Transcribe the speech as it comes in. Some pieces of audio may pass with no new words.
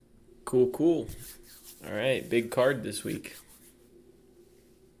Cool, cool. All right, big card this week.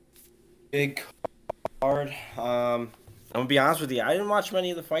 Big card. I'm gonna be honest with you. I didn't watch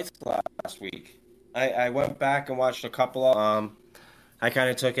many of the fights last week. I went back and watched a couple of. I kind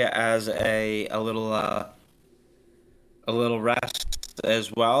of took it as a little rest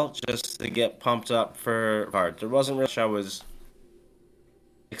as well, just to get pumped up for card. There wasn't really much I was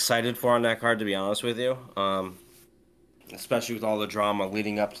excited for on that card, to be honest with you. Especially with all the drama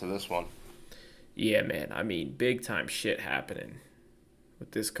leading up to this one. Yeah, man. I mean, big time shit happening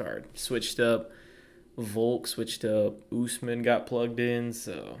with this card. Switched up. Volk switched up. Usman got plugged in.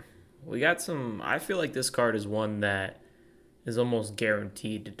 So we got some. I feel like this card is one that is almost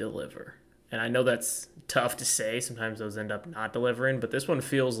guaranteed to deliver. And I know that's tough to say. Sometimes those end up not delivering. But this one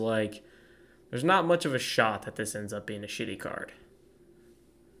feels like there's not much of a shot that this ends up being a shitty card.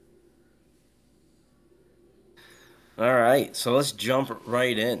 All right, so let's jump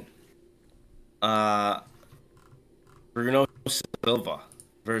right in. Uh, Bruno Silva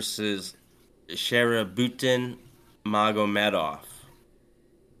versus Sharabutin Magomedov,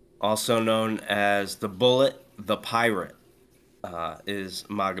 also known as the Bullet, the Pirate, is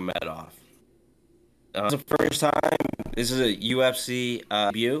Magomedov. It's the first time. This is a UFC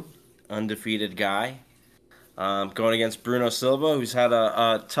debut, undefeated guy, going against Bruno Silva, who's had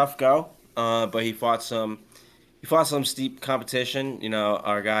a tough go, but he fought some steep competition. You know,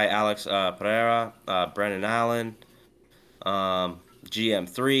 our guy Alex Pereira, Brennan Allen,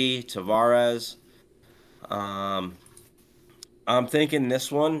 GM3, Tavares. Um, I'm thinking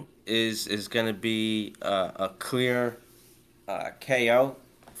this one is going to be a clear KO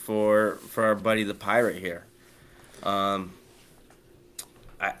for our buddy the Pirate here. Um,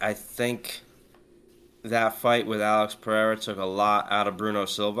 I think that fight with Alex Pereira took a lot out of Bruno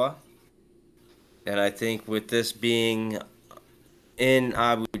Silva, and I think with this being in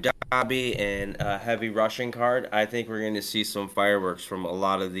Abu Dhabi and a heavy Russian card, I think we're going to see some fireworks from a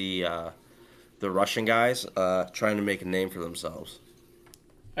lot of the Russian guys trying to make a name for themselves.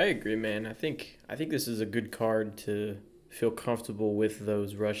 I agree, man. I think this is a good card to feel comfortable with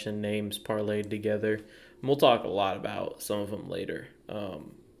those Russian names parlayed together. And we'll talk a lot about some of them later.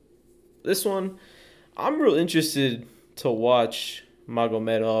 This one, I'm real interested to watch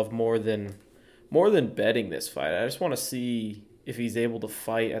Magomedov more than betting this fight. I just want to see if he's able to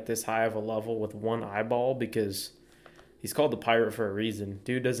fight at this high of a level with one eyeball because he's called the Pirate for a reason.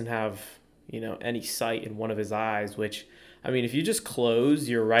 Dude doesn't have, any sight in one of his eyes, which I mean, if you just close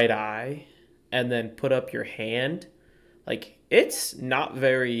your right eye and then put up your hand, like it's not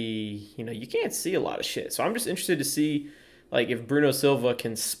very, you can't see a lot of shit. So I'm just interested to see like if Bruno Silva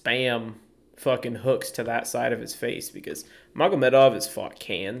can spam fucking hooks to that side of his face because Magomedov has fought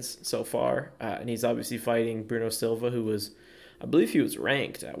cans so far, and he's obviously fighting Bruno Silva, who was, I believe, he was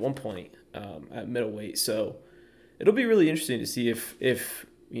ranked at one point at middleweight. So it'll be really interesting to see if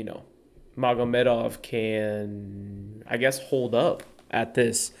Magomedov can, I guess, hold up at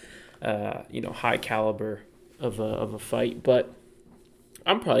this high caliber of a fight. But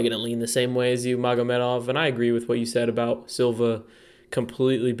I'm probably going to lean the same way as you, Magomedov, and I agree with what you said about Silva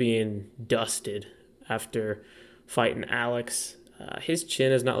completely being dusted after fighting Alex. His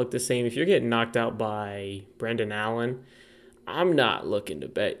chin has not looked the same. If you're getting knocked out by Brendan Allen, I'm not looking to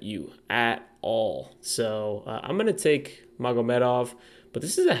bet you at all. So I'm going to take Magomedov, but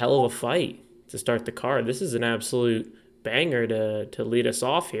this is a hell of a fight to start the card. This is an absolute banger to lead us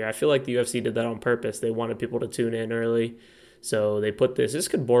off here. I feel like the UFC did that on purpose. They wanted people to tune in early. So they put this. This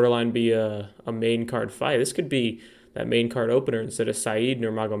could borderline be a main card fight. This could be that main card opener instead of Saeed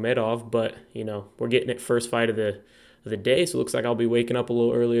Nurmagomedov. But, we're getting it first fight of the day. So it looks like I'll be waking up a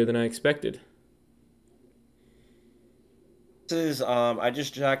little earlier than I expected. This is I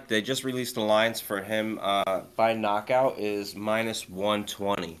just checked. They just released the lines for him by knockout is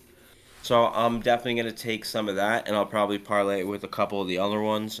 -120. So I'm definitely gonna take some of that, and I'll probably parlay it with a couple of the other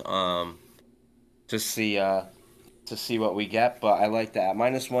ones to see to see what we get. But I like that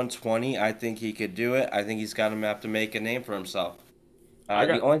 -120. I think he could do it. I think he's got to have to make a name for himself. I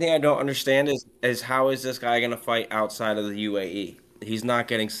The got only thing I don't understand is how is this guy gonna fight outside of the UAE? He's not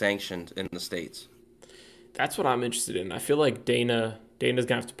getting sanctioned in the states. That's what I'm interested in. I feel like Dana's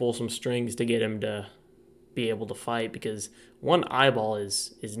gonna have to pull some strings to get him to be able to fight because one eyeball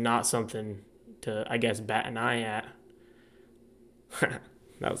is not something to, I guess, bat an eye at.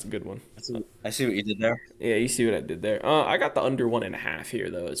 That was a good one. I see what you did there. Yeah, you see what I did there. I got the under 1.5 here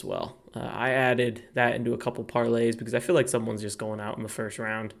though as well. I added that into a couple parlays because I feel like someone's just going out in the first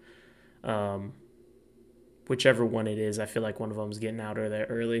round. Um, Whichever one it is, I feel like one of them's getting out of there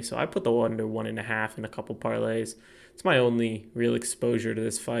early. So I put the under 1.5 in a couple parlays. It's my only real exposure to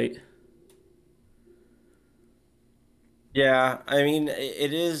this fight. Yeah, I mean,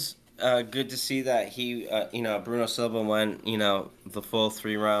 it is good to see that Bruno Silva went, the full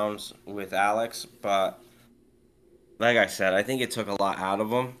 3 rounds with Alex. But like I said, I think it took a lot out of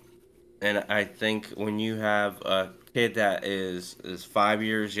him. And I think when you have a kid that is 5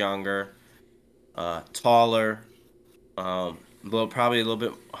 years younger, taller, probably a little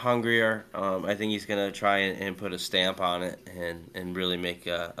bit hungrier, I think he's gonna try and put a stamp on it and really make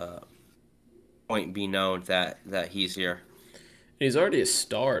a point be known that he's here. He's already a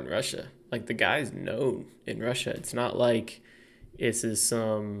star in Russia. Like the guy's known in Russia. It's not like this is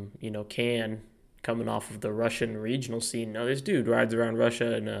some can coming off of the Russian regional scene. No, this dude rides around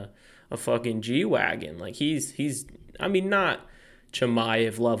Russia in a fucking G wagon. Like he's I mean not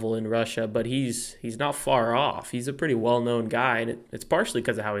Chamayev level in Russia, but he's not far off. He's a pretty well known guy, and it's partially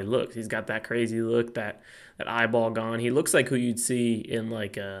because of how he looks. He's got that crazy look, that eyeball gone. He looks like who you'd see in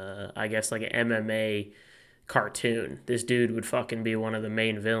like a I guess like an MMA cartoon. This dude would fucking be one of the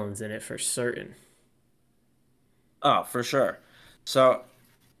main villains in it for certain. Oh, for sure. So,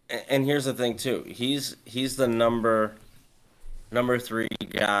 and here's the thing too. He's the number three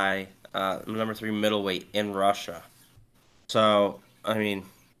guy, number three middleweight in Russia. So, I mean,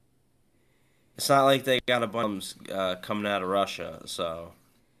 it's not like they got a bunch of bums coming out of Russia. So,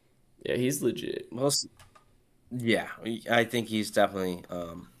 Yeah, he's legit. we'll see. Yeah, I think he's definitely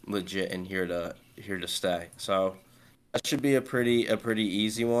legit and here to stay. So that should be a pretty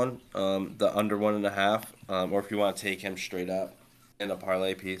easy one. The under 1.5, or if you want to take him straight up in a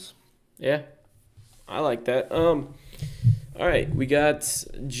parlay piece. Yeah, I like that. All right, we got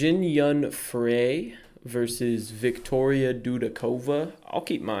Jin Yun Frey versus Victoria Dudakova. I'll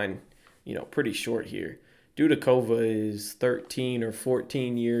keep mine, pretty short here. Dudakova is 13 or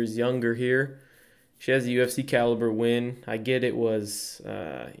 14 years younger here. She has a UFC caliber win. I get it was,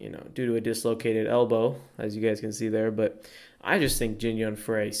 due to a dislocated elbow, as you guys can see there, but I just think Jin Yun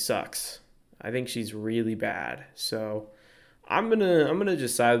Frey sucks. I think she's really bad. So I'm gonna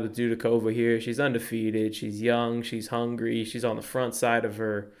just side with Dudakova here. She's undefeated. She's young. She's hungry. She's on the front side of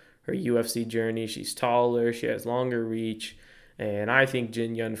her UFC journey. She's taller. She has longer reach. And I think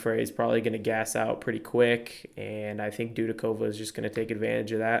Jin Yun Frey is probably going to gas out pretty quick. And I think Dudakova is just going to take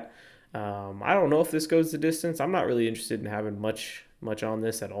advantage of that. I don't know if this goes the distance. I'm not really interested in having much on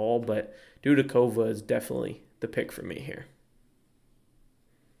this at all. But Dudakova is definitely the pick for me here.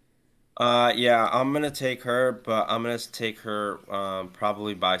 Yeah, I'm gonna take her, but I'm gonna take her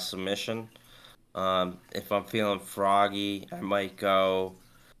probably by submission. If I'm feeling froggy, I might go.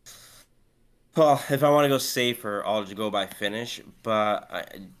 Well, if I want to go safer, I'll just go by finish.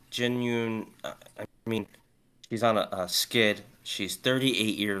 But Jin I mean, she's on a skid. She's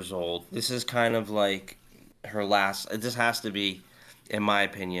 38 years old. This is kind of like her last. This has to be, in my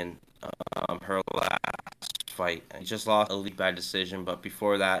opinion, her last fight. I just lost a league by decision, but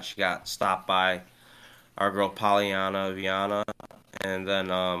before that, she got stopped by our girl Polyana Viana, and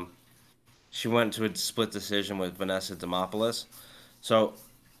then she went to a split decision with Vanessa Demopoulos. So,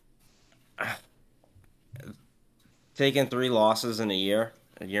 taking 3 losses in a year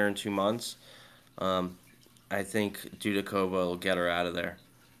and 2 months, um, I think Dudakova will get her out of there.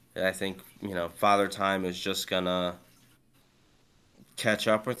 I think Father Time is just gonna catch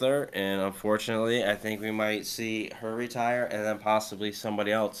up with her, and unfortunately, I think we might see her retire, and then possibly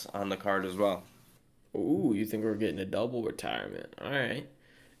somebody else on the card as well. Ooh, you think we're getting a double retirement? All right.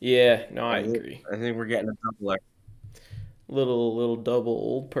 Yeah, no, I I think agree. I think we're getting a doubler. Little double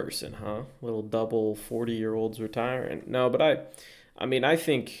old person, huh? Little double 40 year olds retiring. No, but I mean I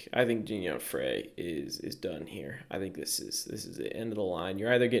think Gino Frey is done here. I think this is the end of the line.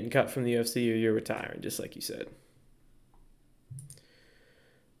 You're either getting cut from the UFC or you're retiring, just like you said.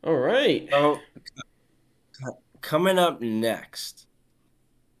 All right. So coming up next,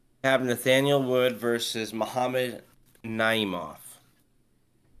 we have Nathaniel Wood versus Muhammad Naimov.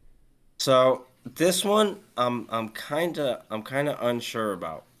 So this one, I'm kind of unsure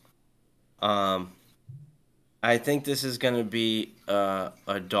about. Um, I think this is going to be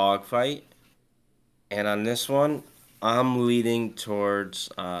a dog fight, and on this one, I'm leading towards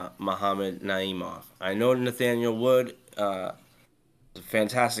Muhammad Naimov. I know Nathaniel Wood is a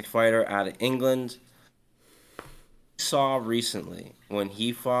fantastic fighter out of England. Saw recently when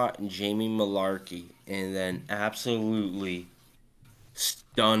he fought Jamie Malarkey and then absolutely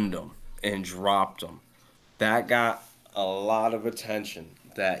stunned him and dropped him. That got a lot of attention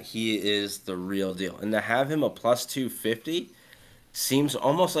that he is the real deal. And to have him a plus 250 seems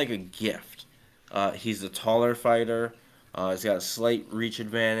almost like a gift. He's a taller fighter, he's got a slight reach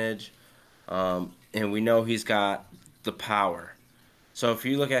advantage, and we know he's got the power. So if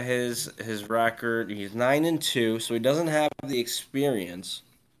you look at his record, he's 9-2, so he doesn't have the experience,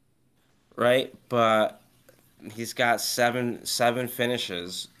 right? But he's got seven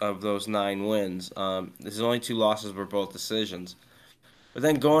finishes of those 9 wins. His only two losses were both decisions. But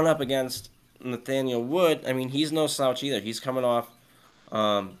then going up against Nathaniel Wood, I mean, he's no slouch either. He's coming off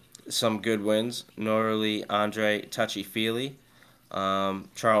um, some good wins, notably Andre Touchy Feely,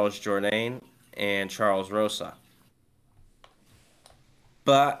 Charles Jourdain, and Charles Rosa.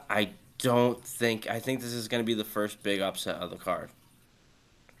 But I think this is going to be the first big upset of the card.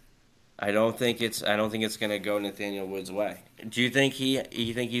 I don't think it's going to go Nathaniel Wood's way. Do you think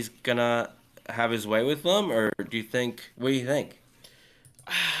he's going to have his way with them, or what do you think?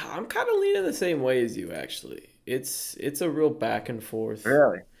 I'm kind of leaning the same way as you actually. It's a real back and forth.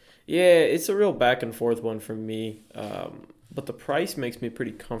 Really? Yeah, it's a real back and forth one for me. But the price makes me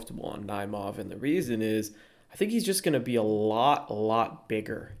pretty comfortable on Naimov, and the reason is I think he's just going to be a lot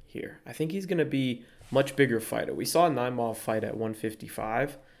bigger here. I think he's going to be much bigger fighter. We saw Naimov fight at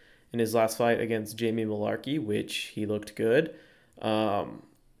 155 in his last fight against Jamie Malarkey, which he looked good. Um,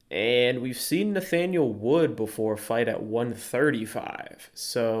 and we've seen Nathaniel Wood before fight at 135.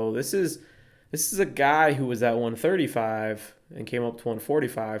 So this is a guy who was at 135 and came up to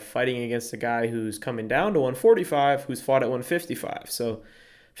 145, fighting against a guy who's coming down to 145, who's fought at 155. So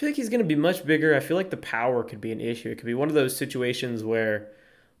I feel like he's going to be much bigger. I feel like the power could be an issue. It could be one of those situations where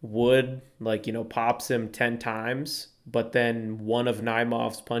Wood, like, pops him 10 times, but then one of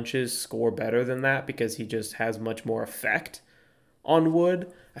Naimov's punches score better than that because he just has much more effect on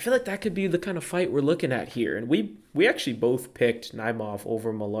Wood. I feel like that could be the kind of fight we're looking at here. And we actually both picked Naimov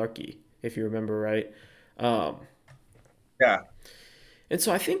over Malarkey, if you remember right. Um, Yeah. and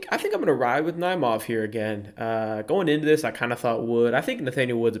so I think I'm gonna ride with Naimov here again. Going into this, I kind of thought Wood. I think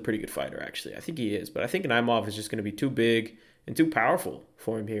Nathaniel Wood's a pretty good fighter, actually. I think he is, but I think Naimov is just gonna be too big and too powerful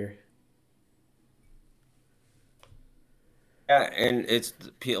for him here. Yeah, and it's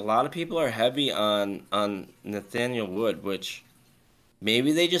a lot of people are heavy on Nathaniel Wood, which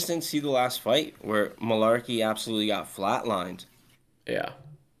maybe they just didn't see the last fight where Malarkey absolutely got flatlined. Yeah,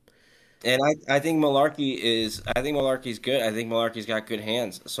 And I think Malarkey's good. I think Malarkey's got good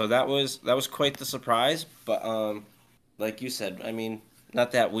hands. So that was quite the surprise. But like you said, I mean,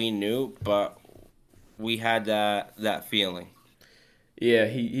 not that we knew, but we had that feeling. yeah.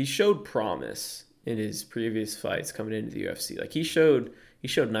 He showed promise in his previous fights coming into the UFC. Like he showed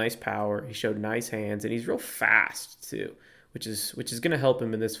nice power. He showed nice hands, and he's real fast too, which is gonna help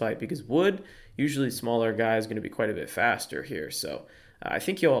him in this fight because Wood, usually smaller guy, is gonna be quite a bit faster here. So I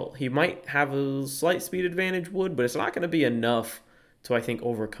think he might have a slight speed advantage, Wood, but it's not going to be enough to, I think,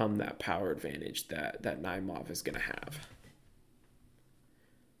 overcome that power advantage that Naimov is going to have.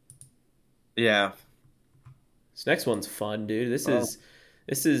 Yeah. This next one's fun, dude. This Oh, is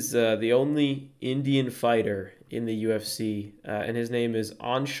this is the only Indian fighter in the UFC, and his name is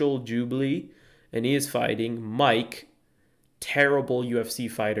Anshul Jubilee, and he is fighting Mike, terrible UFC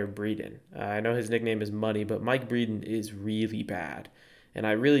fighter Breeden. I know his nickname is Money, but Mike Breeden is really bad. And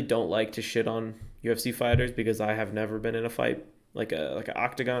I really don't like to shit on UFC fighters because I have never been in a fight like an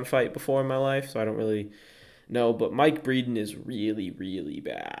octagon fight before in my life, so I don't really know. But Mike Breeden is really really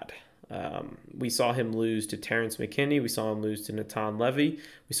bad. We saw him lose to Terrence McKinney. We saw him lose to Natan Levy.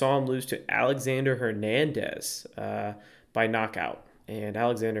 We saw him lose to Alexander Hernandez by knockout. And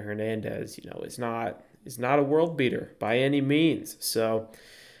Alexander Hernandez, is not a world beater by any means. So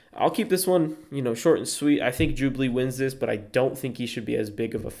I'll keep this one, short and sweet. I think Jubilee wins this, but I don't think he should be as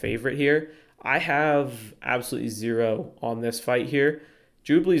big of a favorite here. I have absolutely zero on this fight here.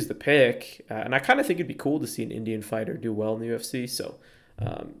 Jubilee's the pick, and I kind of think it'd be cool to see an Indian fighter do well in the UFC. So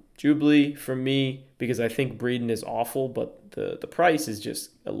Jubilee for me because I think Breeden is awful, but the price is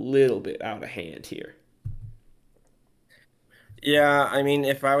just a little bit out of hand here. yeah. I mean,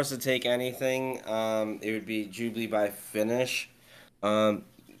 if I was to take anything, it would be Jubilee by finish. Um,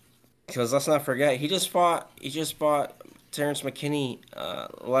 because let's not forget, he just fought Terrence McKinney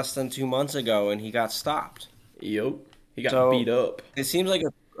less than 2 months ago, and he got stopped. Yup, he got beat So up. it seems like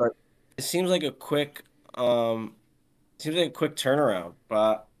it seems like a um seems like a quick turnaround.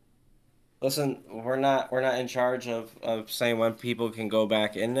 But listen, we're not in charge of saying when people can go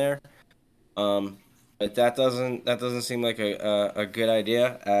back in there. Um, but that doesn't seem like a good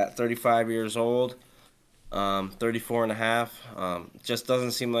idea at 35 years old. 34 and a half. Just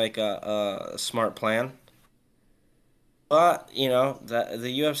doesn't seem like a smart plan. But you know that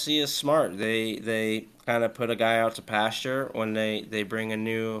the UFC is smart. They kind of put a guy out to pasture when they bring a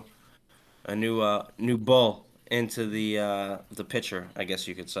new bull into the picture. I guess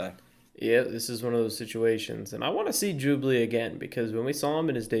you could say. Yeah, this is one of those situations, and I want to see Jubilee again because when we saw him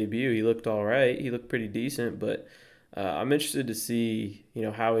in his debut, he looked all right. He looked pretty decent, but I'm interested to see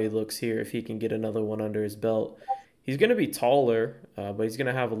how he looks here if he can get another one under his belt. He's going to be taller, but he's going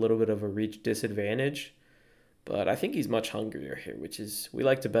to have a little bit of a reach disadvantage. But I think he's much hungrier here, which is we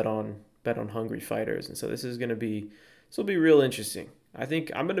like to bet on hungry fighters, and so this will be real interesting. I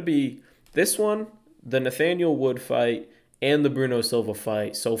think I'm gonna be this one, the Nathaniel Wood fight, and the Bruno Silva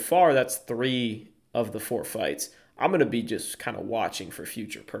fight. So far, that's three of the four fights. I'm gonna be just kind of watching for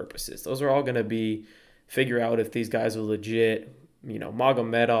future purposes. Those are all gonna be figure out if these guys are legit.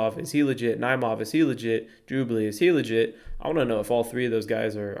 Magomedov, is he legit? Naimov, is he legit? Jubilee, is he legit? I want to know if all three of those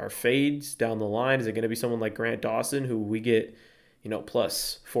guys are fades down the line. Is it going to be someone like Grant Dawson, who we get,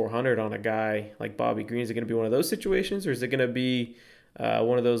 plus 400 on a guy like Bobby Green? Is it going to be one of those situations, or is it going to be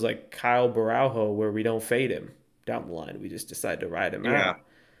one of those like Kyle Baraujo where we don't fade him down the line? We just decide to ride him Yeah. out.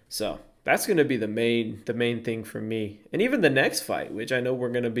 So that's going to be the main thing for me. And even the next fight, which I know we're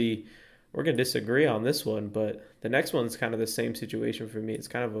gonna disagree on this one, but the next one's kind of the same situation for me. It's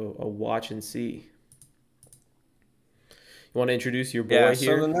kind of a watch and see. You want to introduce your Yeah. boy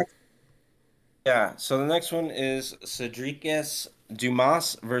here? So the next one is Cedricus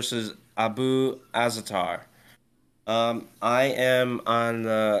Dumas versus Abu Azatar. I am on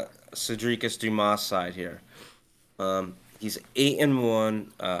the Cedricus Dumas side here. He's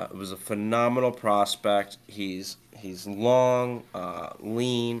 8-1. It was a phenomenal prospect. He's long,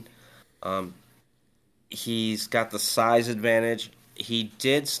 lean. Um, he's got the size advantage. He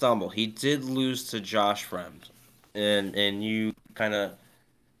did stumble. He did lose to Josh Fremd, and you kind of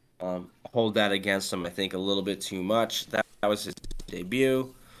hold that against him. I think a little bit too much. That was his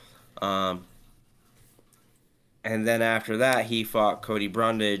debut. Um, and then after that, he fought Cody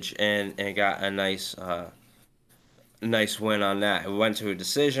Brundage and got a nice win on that. It went to a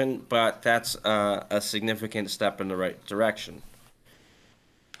decision, but that's a significant step in the right direction.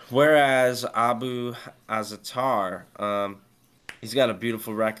 Whereas Abu Azatar, he's got a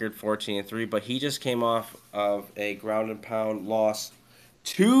beautiful record, 14-3, but he just came off of a ground and pound loss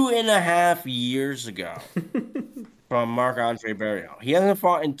 2.5 years ago from Marc Andre Barrio. He hasn't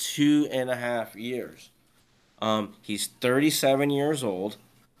fought in 2.5 years. He's 37 years old.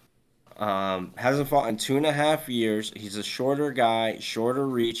 Hasn't fought in 2.5 years. He's a shorter guy, shorter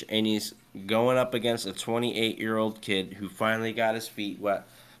reach, and he's going up against a 28-year-old kid who finally got his feet wet,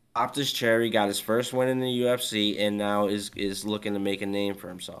 popped his cherry, got his first win in the UFC, and now is looking to make a name for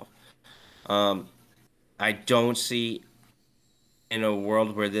himself. Um, I don't see in a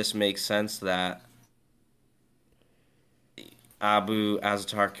world where this makes sense that Abu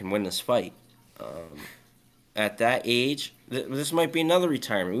Azatar can win this fight. Um, at that age, this might be another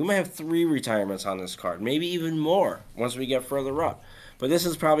retirement. We might have three retirements on this card, maybe even more once we get further up. But this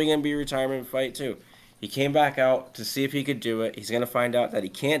is probably going to be a retirement fight too. He came back out to see if he could do it. He's going to find out that he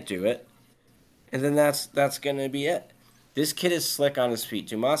can't do it, and then that's going to be it. This kid is slick on his feet.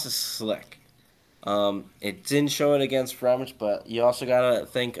 Dumas is slick. It didn't show it against Fremch, but you also got to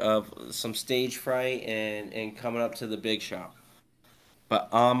think of some stage fright and coming up to the big show. But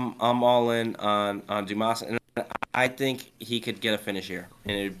I'm all in on Dumas, and I think he could get a finish here,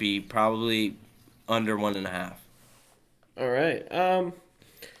 and it'd be probably under 1.5. All right.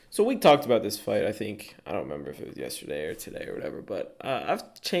 So we talked about this fight. I don't remember if it was yesterday or today or whatever, but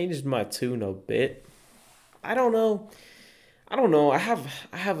I've changed my tune a bit. I don't know. I don't know. I have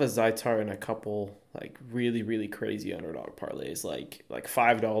a Zaitar in a couple like really really crazy underdog parlays, like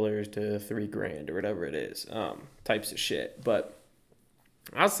 $5 to 3 grand or whatever it is, types of shit. But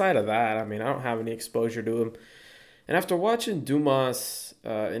outside of that, I mean, I don't have any exposure to him. And after watching Dumas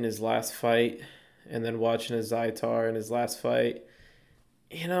in his last fight, and then watching his Zaitar in his last fight,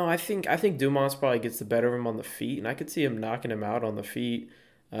 I think Dumas probably gets the better of him on the feet, and I could see him knocking him out on the feet.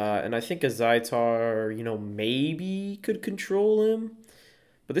 And I think a Zaitar, maybe could control him.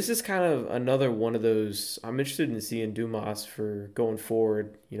 But this is kind of another one of those. I'm interested in seeing Dumas for going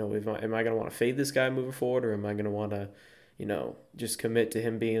forward. Am I going to want to fade this guy moving forward, or am I going to want to, just commit to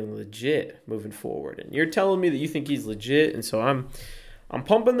him being legit moving forward? And you're telling me that you think he's legit, and so I'm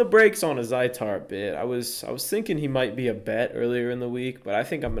pumping the brakes on a Zaitar a bit. I was thinking he might be a bet earlier in the week, but I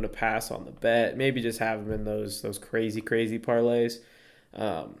think I'm going to pass on the bet. Maybe just have him in those crazy parlays.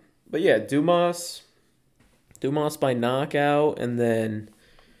 But yeah, Dumas by knockout, and then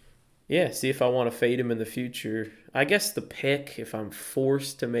yeah, see if I want to fade him in the future. I guess the pick, if I'm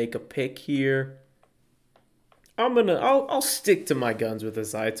forced to make a pick here, I'll stick to my guns with a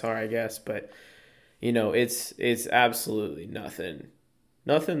Zaitar, I guess. But it's absolutely nothing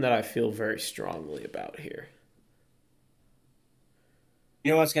that I feel very strongly about here.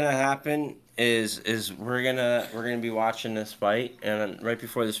 You know what's gonna happen is we're gonna be watching this fight, and then right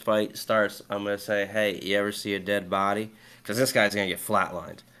before this fight starts, I'm gonna say, "Hey, you ever see a dead body?" Because this guy's gonna get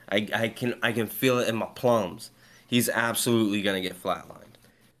flatlined. I can feel it in my plums. He's absolutely gonna get flatlined.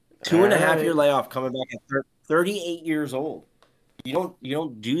 All 2.5 year right. layoff coming back at 38 years old. You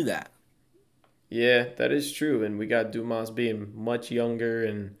don't do that. Yeah, that is true. And we got Dumas being much younger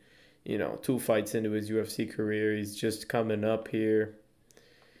and, two fights into his UFC career. He's just coming up here.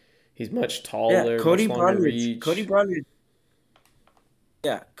 He's much Yeah, taller, Cody much longer Brundage. Cody reach. Brundage.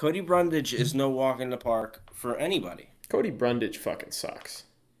 Yeah, Cody Brundage is no walk in the park for anybody. Cody Brundage fucking sucks.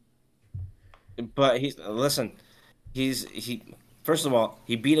 But he's listen. He first of all,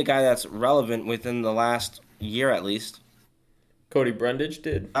 he beat a guy that's relevant within the last year at least. Cody Brundage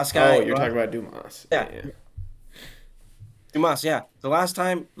did? Last Oh, guy, you're talking about Dumas. yeah, Yeah. Dumas, yeah. The last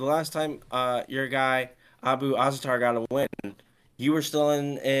time, your guy Abu Azatar got a win. You were still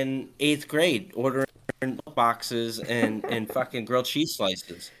in eighth grade ordering boxes and fucking grilled cheese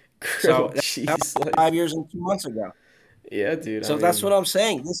slices. So Grilled that cheese was slice. 5 years and 2 months ago. Yeah, dude. I So that's what mean, I'm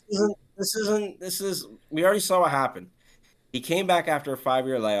saying. This is. We already saw what happened. He came back after a 5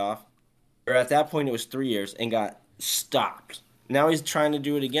 year layoff, or at that point it was 3 years, and got stopped. Now he's trying to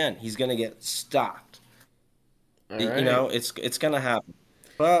do it again. He's gonna get stopped. all You right. know, it's gonna happen.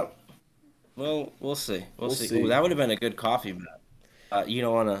 But well, we'll see. We'll We'll see. Ooh, see. that would have been a good coffee bet. You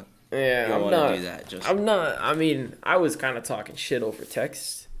don't wanna you Yeah, don't I'm wanna do not. that. Just I'm not. I mean, I was kind of talking shit over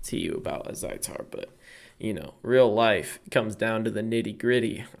text to you about a Zytar, but real life comes down to the nitty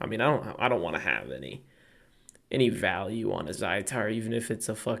gritty. I mean, I don't want to have any value on a Zytar, even if it's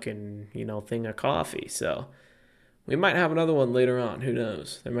a fucking thing of coffee. So we might have another one later on. Who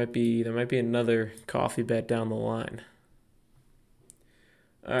knows? There might be another coffee bet down the line.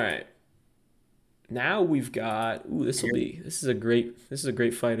 All right. Now we've got. Ooh, this is a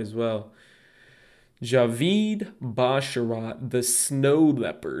great fight as well. Javid Basharat, the Snow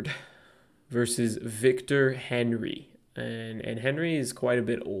Leopard, versus Victor Henry. And Henry is quite a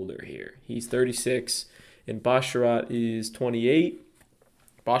bit older here. He's 36, and Basharat is 28.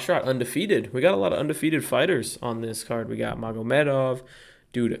 Basharat undefeated. We got a lot of undefeated fighters on this card. We got Magomedov,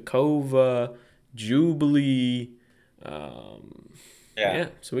 Dudakova, Jubilee. Um, yeah. yeah,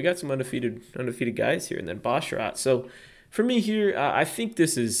 so we got some undefeated guys here, and then Basharat. So for me here, I think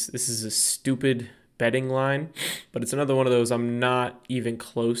this is a stupid betting line, but it's another one of those I'm not even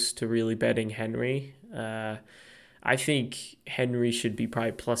close to really betting Henry. I think Henry should be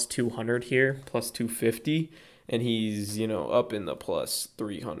probably plus 200 here, plus 250, and he's up in the plus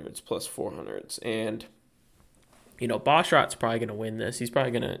 300s, plus 400s, and Bosharat's probably going to win this. He's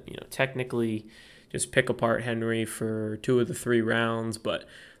probably going to technically just pick apart Henry for 2 of the 3 rounds, but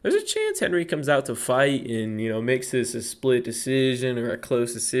there's a chance Henry comes out to fight and makes this a split decision or a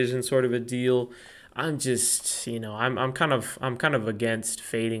close decision sort of a deal. I'm just I'm kind of against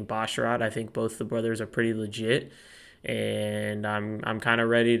fading Basharat. I think both the brothers are pretty legit, and I'm kind of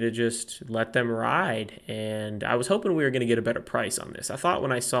ready to just let them ride. And I was hoping we were going to get a better price on this. I thought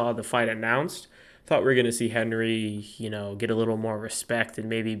when I saw the fight announced, I thought we were going to see Henry get a little more respect and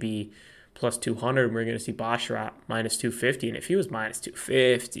maybe be plus 200, and we're going to see Basharat minus 250. And if he was minus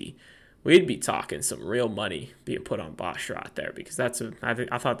 250, we'd be talking some real money being put on Basharat there, because I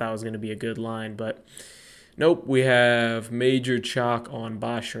thought that was going to be a good line, but nope, we have major chalk on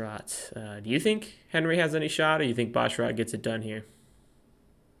Basharat. Do you think Henry has any shot, or you think Basharat gets it done here?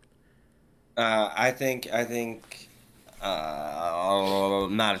 I think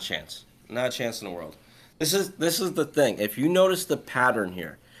not a chance. Not a chance in the world. This is the thing. If you notice the pattern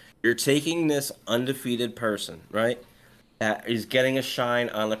here, you're taking this undefeated person, right? That is getting a shine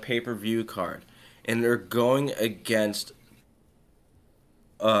on a pay-per-view card, and they're going against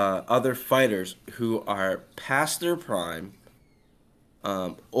other fighters who are past their prime,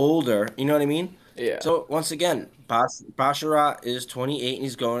 older. You know what I mean? Yeah. So once again, Basharat is 28 and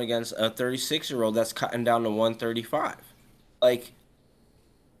he's going against a 36-year-old that's cutting down to 135. Like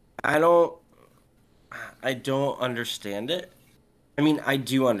I don't, I don't understand it. I mean, I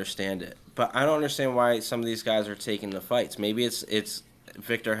do understand it, but I don't understand why some of these guys are taking the fights. Maybe it's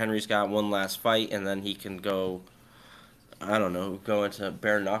Victor Henry's got one last fight and then he can go. I don't know, go into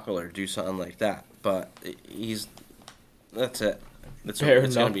bare knuckle or do something like that. But he's that's it. Bare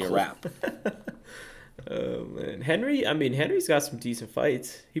It's gonna be a knuckle. wrap. Oh man, Henry. I mean, Henry's got some decent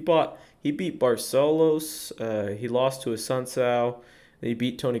fights. He beat Barcelos. He lost to a Sunsao. He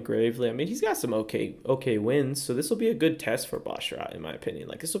beat Tony Gravely. I mean, he's got some okay wins. So this will be a good test for Basharat, in my opinion.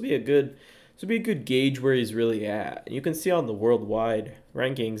 Like this will be a good gauge where he's really at. And you can see on the worldwide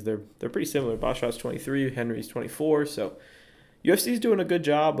rankings, they're pretty similar. Basharat's 23, Henry's 24. So UFC's doing a good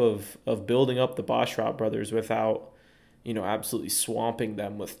job of building up the Boschrop brothers without, absolutely swamping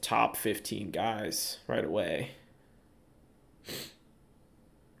them with top 15 guys right away.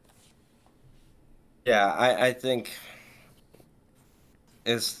 Yeah, I think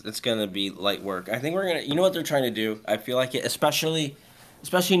it's gonna be light work. I think we're gonna. You know what they're trying to do? I feel like it, especially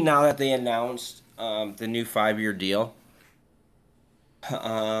now that they announced the new 5 year deal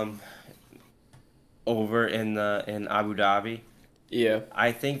um, over in Abu Dhabi. Yeah,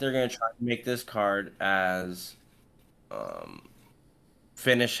 I think they're gonna try to make this card as um,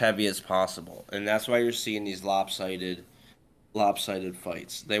 finish heavy as possible, and that's why you're seeing these lopsided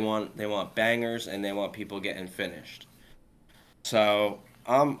fights. They want bangers and they want people getting finished. So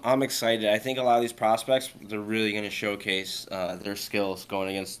I'm excited. I think a lot of these prospects they're really going to showcase their skills going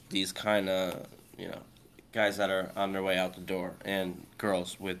against these kind of guys that are on their way out the door and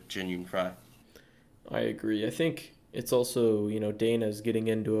girls with genuine pride. I agree. I think it's also, Dana's getting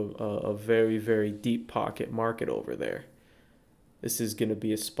into a very, very deep pocket market over there. This is going to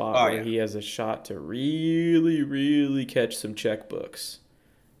be a spot Oh where yeah, he has a shot to really, really catch some checkbooks,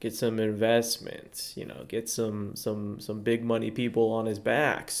 get some investments, get some big money people on his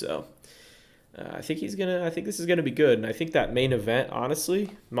back. So I think this is gonna be good, and I think that main event, honestly,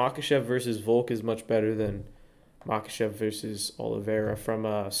 Makhachev versus Volk is much better than Makhachev versus Oliveira from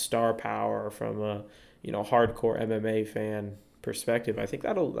a star power, from a hardcore MMA fan perspective. I think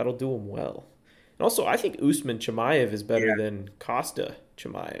that'll do him well. And also, I think Usman Chimaev is better yeah. than Costa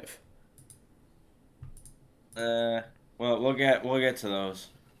Chimaev. Well, we'll get to those.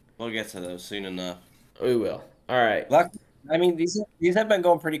 We'll get to those soon enough. We will. All right. Luck. I mean, these have been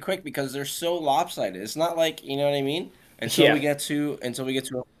going pretty quick because they're so lopsided. It's not like you know what I mean. Yeah. Until we get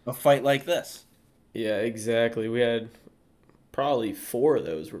to a fight like this. Yeah. Exactly. We had probably four of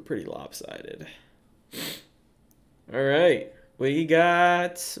those were pretty lopsided. All right. We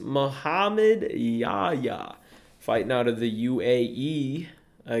got Muhammad Yahya fighting out of the UAE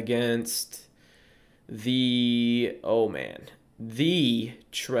against the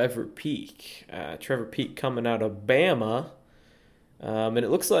Trevor Peak. Trevor Peak coming out of Bama. And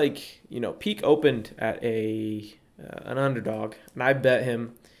it looks like, Peak opened at an underdog, and I bet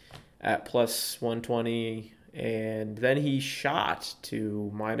him at plus 120, and then he shot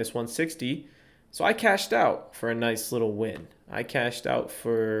to minus 160. So I cashed out for a nice little win. I cashed out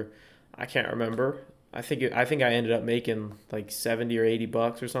for, I can't remember. I think I ended up making like 70 or 80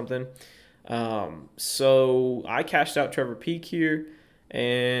 bucks or something. So I cashed out Trevor Peak here,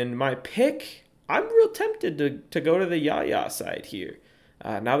 and my pick, I'm real tempted to go to the Yaya side here.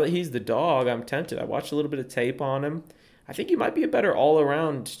 Now that he's the dog, I'm tempted. I watched a little bit of tape on him. I think he might be a better all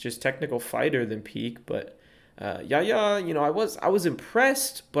around just technical fighter than Peak, but Yaya, I was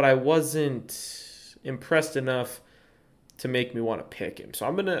impressed, but I wasn't impressed enough to make me want to pick him. So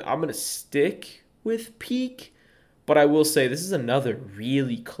I'm gonna stick with Peak, but I will say this is another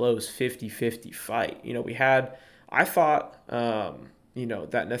really close 50-50 fight. I thought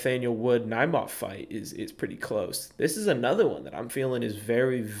that Nathaniel Wood Nymot fight is pretty close. This is another one that I'm feeling is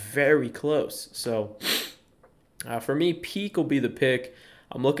very, very close. So for me, Peak will be the pick.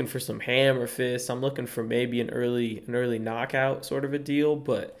 I'm looking for some hammer fists. I'm looking for maybe an early knockout sort of a deal,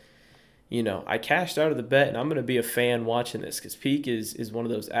 but I cashed out of the bet, and I'm going to be a fan watching this because Peak is one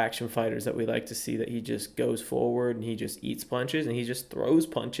of those action fighters that we like to see, that he just goes forward and he just eats punches and he just throws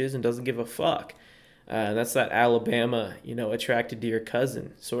punches and doesn't give a fuck. And that's that Alabama, attracted to your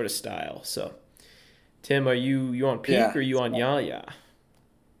cousin sort of style. So, Tim, are you on Peak Yeah. or are you on Yaya?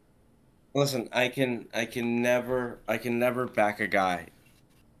 Listen, I can never back a guy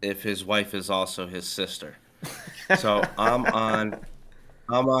if his wife is also his sister. So I'm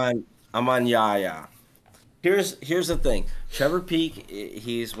on Yaya. Here's the thing. Trevor Peak,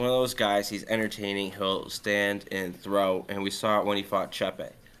 he's one of those guys. He's entertaining. He'll stand and throw, and we saw it when he fought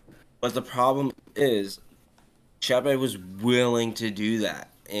Chepe. But the problem is, Chepe was willing to do that,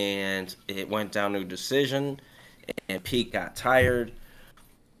 and it went down to a decision. And Peak got tired,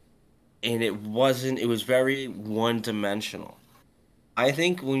 and it wasn't. It was very one dimensional. I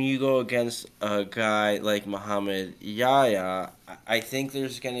think when you go against a guy like Muhammad Yahya, I think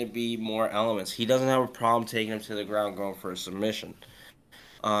there's going to be more elements. He doesn't have a problem taking him to the ground, going for a submission.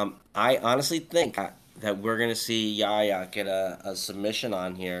 I honestly think that we're going to see Yahya get a submission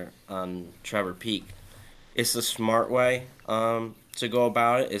on here on Trevor Peak. It's the smart way to go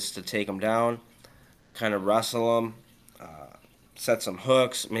about it. Is to take him down, kind of wrestle him, set some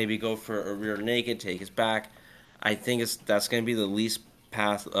hooks, maybe go for a rear naked, take his back. I think that's going to be the least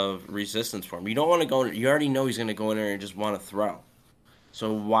path of resistance for him. You don't want to go. You already know he's going to go in there and just want to throw.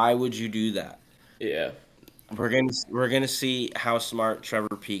 So why would you do that? Yeah. we're gonna see how smart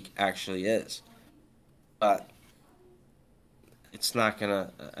Trevor Peak actually is, but it's not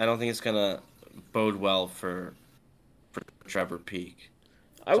gonna. I don't think it's gonna bode well for Trevor Peak.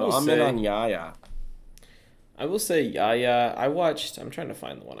 I So will I'm in say, on Yaya. yeah. I watched. I'm trying to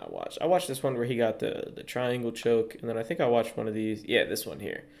find the one I watched. I watched this one where he got the triangle choke, and then I think I watched one of these. Yeah, this one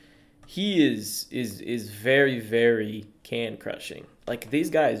here. He is very very can crushing. Like these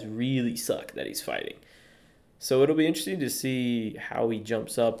guys really suck that he's fighting. So it'll be interesting to see how he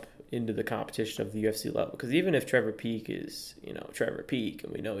jumps up into the competition of the UFC level. Because even if Trevor Peak is, Trevor Peak,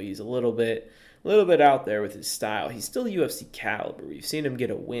 and we know he's a little bit out there with his style, he's still UFC caliber. We've seen him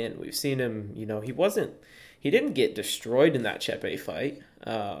get a win. We've seen him, he didn't get destroyed in that Chepe fight.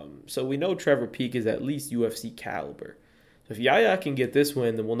 So we know Trevor Peak is at least UFC caliber. So if Yaya can get this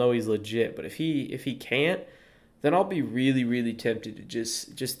win, then we'll know he's legit. But if he can't, then I'll be really, really tempted to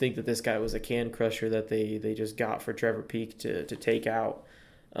just think that this guy was a can crusher that they just got for Trevor Peak to take out.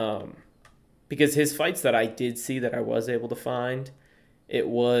 Um, because his fights that I did see that I was able to find, it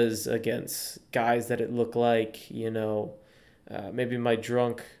was against guys that it looked like, maybe my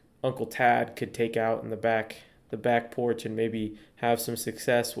drunk Uncle Tad could take out in the back porch and maybe have some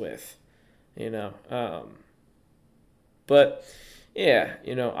success with, you know. But yeah,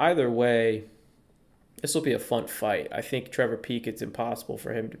 either way, this will be a fun fight. I think Trevor Peak, it's impossible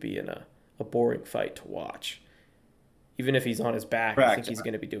for him to be in a boring fight to watch. Even if he's on his back, I think Correct. he's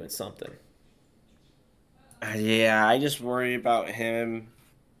going to be doing something. Yeah, I just worry about him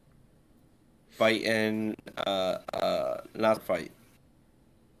fighting. Not fight.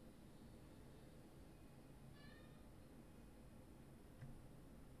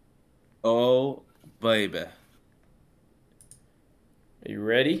 Oh, baby. Are you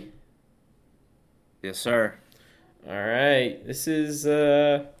ready? Yes, sir. All right.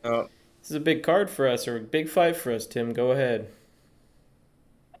 Oh, This is a big card for us, or a big fight for us, Tim. Go ahead.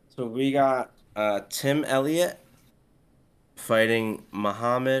 so we got Tim Elliott fighting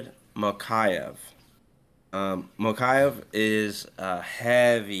Muhammad Mokaev. Mokaev is a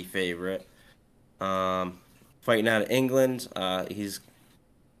heavy favorite. Um, Fighting out of England. He's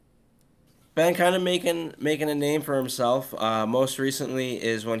been kind of making a name for himself. Most recently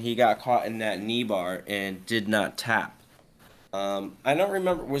is when he got caught in that knee bar and did not tap. I don't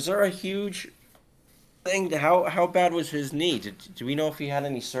remember. Was there a huge thing? How bad was his knee? Do we know if he had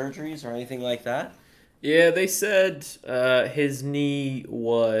any surgeries or anything like that? Yeah, they said his knee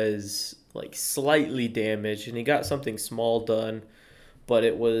was like slightly damaged, and he got something small done, but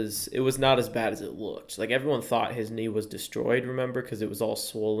it was not as bad as it looked. Like everyone thought his knee was destroyed, remember, because it was all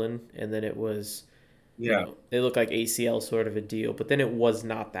swollen, and then it was, Yeah. it looked like ACL sort of a deal, but then it was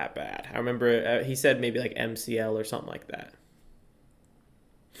not that bad. I remember he said maybe like MCL or something like that.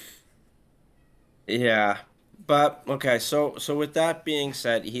 Yeah. But okay, so with that being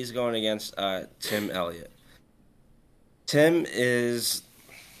said, he's going against Tim Elliott. Tim is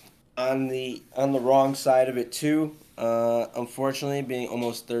on the wrong side of it too. Unfortunately, being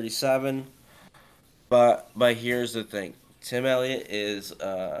almost 37. But here's the thing: Tim Elliott is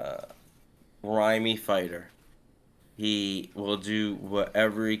a grimy fighter. He will do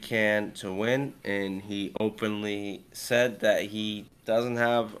whatever he can to win, and he openly said that he doesn't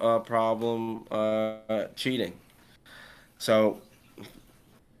have a problem cheating. So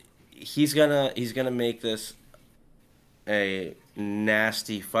he's gonna make this a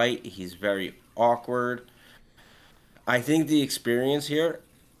nasty fight. He's very awkward. I think the experience here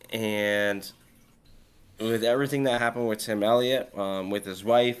and with everything that happened with Tim Elliott, with his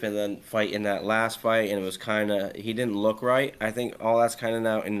wife, and then fighting that last fight, and it was kind of he didn't look right. I think all that's kind of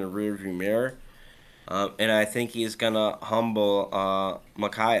now in the rearview mirror, and I think he's gonna humble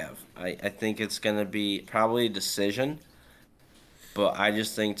Makayev. I think it's gonna be probably a decision, but I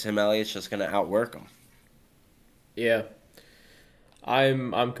just think Tim Elliott's just gonna outwork him. Yeah,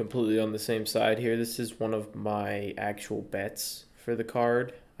 I'm completely on the same side here. This is one of my actual bets for the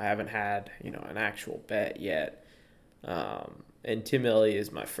card. I haven't had, an actual bet yet. And Tim Elliott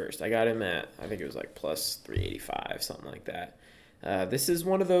is my first. I got him at, I think it was like plus 385, something like that. This is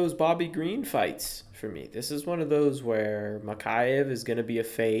one of those Bobby Green fights for me. This is one of those where Makayev is going to be a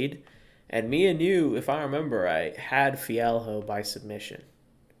fade. And me and you, if I remember right, had Fialho by submission.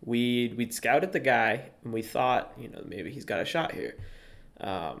 We'd scouted the guy and we thought, maybe he's got a shot here.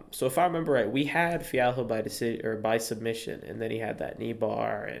 So if I remember right, we had Fialho by decision or by submission, and then he had that knee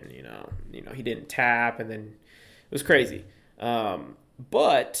bar, and he didn't tap, and then it was crazy.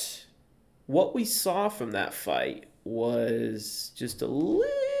 But what we saw from that fight was just a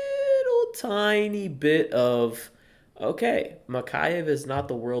little tiny bit of Okay, Makayev is not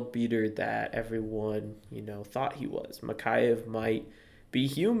the world beater that everyone, thought he was. Makayev might be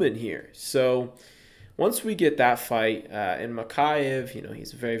human here. So once we get that fight, and Makayev,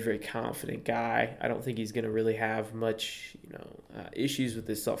 he's a very, very confident guy. I don't think he's going to really have much, issues with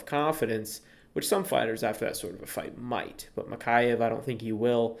his self confidence, which some fighters after that sort of a fight might. But Makayev, I don't think he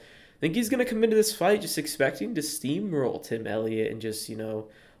will. I think he's going to come into this fight just expecting to steamroll Tim Elliott and just,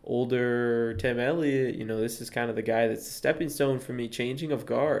 older Tim Elliott, this is kind of the guy that's a stepping stone for me changing of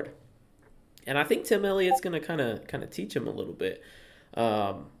guard. And I think Tim Elliott's going to kind of teach him a little bit.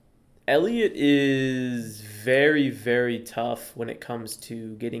 Um, Elliott is very, very tough when it comes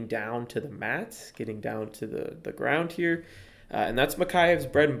to getting down to the mat, getting down to the ground here. And that's Makayev's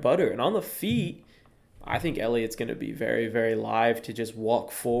bread and butter. And on the feet, I think Elliott's going to be very, very live to just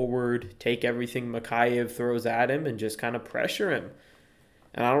walk forward, take everything Makayev throws at him, and just kind of pressure him.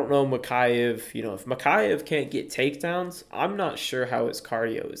 And I don't know Makayev, if Makayev can't get takedowns, I'm not sure how his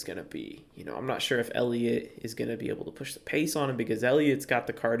cardio is going to be. I'm not sure if Elliott is going to be able to push the pace on him because Elliott's got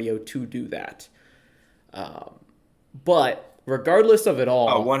the cardio to do that. But regardless of it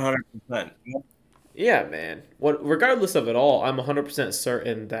Oh, all, 100%. yeah, man. Regardless of it all, I'm 100%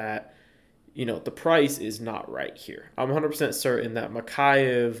 certain that, the price is not right here. I'm 100% certain that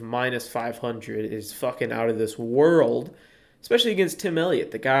Makayev minus 500 is fucking out of this world, especially against Tim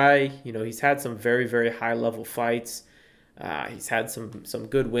Elliott. The guy, he's had some very, very high level fights. He's had some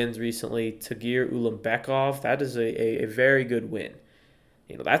good wins recently. Tagir Ulanbekov, that is a very good win.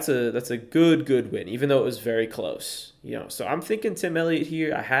 That's a good win, even though it was very close. So I'm thinking Tim Elliott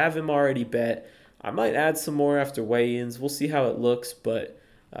here. I have him already bet. I might add some more after weigh-ins. We'll see how it looks, but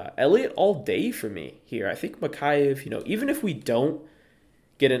Elliott all day for me here. I think Makayev, even if we don't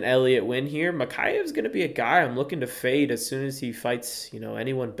get an Elliott win here, Makayev's going to be a guy I'm looking to fade as soon as he fights,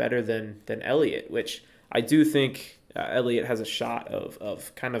 anyone better than Elliott, which I do think Elliott has a shot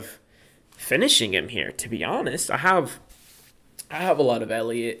of kind of finishing him here, to be honest. I have a lot of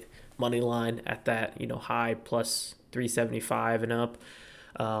Elliott money line at that, high plus 375 and up.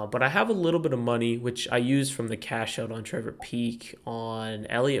 But I have a little bit of money, which I use from the cash out on Trevor Peak on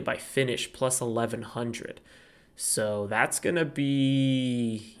Elliott by finish plus 1100. So that's going to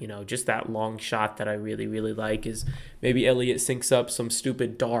be, just that long shot that I really, really like is maybe Elliott syncs up some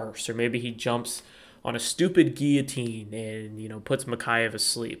stupid darts or maybe he jumps on a stupid guillotine and, puts Makayev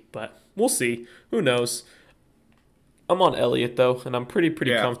asleep. But we'll see. Who knows? I'm on Elliott, though, and I'm pretty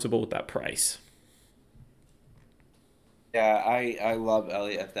Yeah. comfortable with that price. Yeah, I love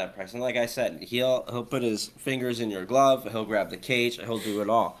Elliot at that price. And like I said, he'll put his fingers in your glove, he'll grab the cage, he'll do it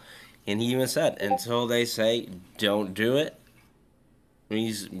all. And he even said, until they say don't do it,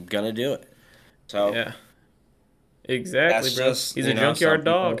 he's gonna do it. So Yeah, exactly, that's bro. just, He's a junkyard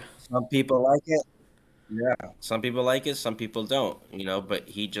dog. some people like it. Yeah. Some people like it, some people don't, but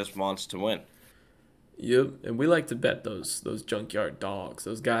he just wants to win. Yep, and we like to bet those junkyard dogs,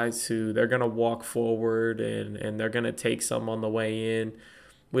 those guys who they're gonna walk forward and they're gonna take some on the way in.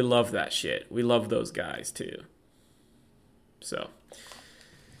 We love that shit. We love those guys too. So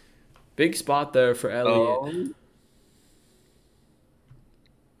big spot there for Elliott. Oh,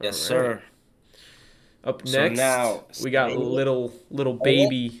 All yes, right. sir. Up So next, now, we got little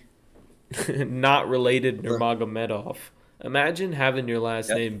baby, not related Yep. Nurmagomedov. Imagine having your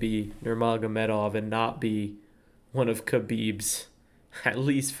last name be Nurmagomedov and not be one of Khabib's at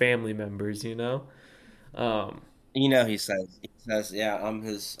least family members. Um, He says, yeah, I'm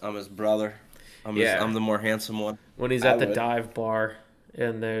his brother. yeah, I'm the more handsome one. when he's I at the would. dive bar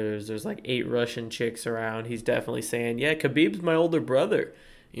and there's like 8 Russian chicks around, he's definitely saying, "Yeah, Khabib's my older brother.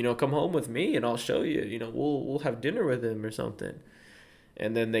 Come home with me and I'll show you. We'll have dinner with him or something."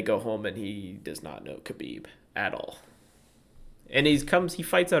 And then they go home and he does not know Khabib at all. And he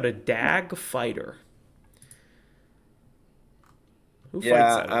fights out a Dag fighter. Who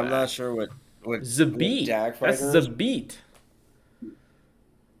fights Yeah, out of I'm not that? sure what Zabit. Jag That's fighters. Zabit.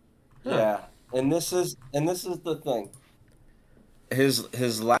 Huh. Yeah, and this is the thing.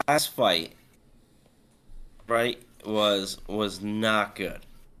 His last fight, right, was not good.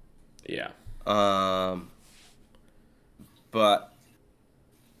 Yeah. Um, but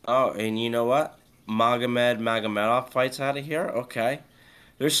and you know what? Magomedov fights out of here. Okay,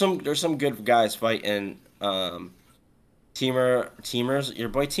 there's some good guys fighting. Teamers, your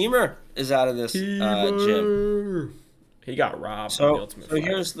boy Teamer is out of this gym. Teamer. He got robbed on the So Ultimate so Fighter.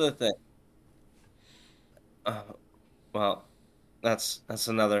 here's the thing. Uh, well, that's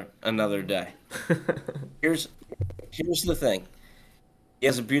another day. Here's here's the thing. He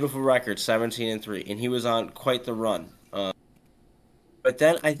has a beautiful record, 17-3, and he was on quite the run. But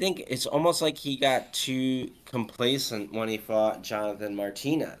then I think it's almost like he got too complacent when he fought Jonathan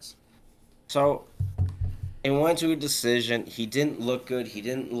Martinez. So it went to a decision. He didn't look good. He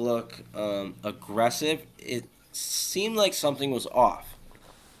didn't look aggressive. It seemed like something was off.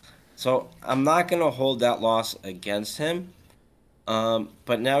 So I'm not going to hold that loss against him.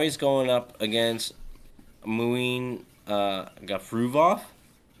 But now he's going up against Muin Gafurov.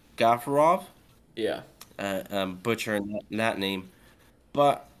 Yeah. I'm butchering that name.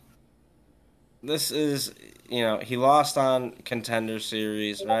 But this is, he lost on Contender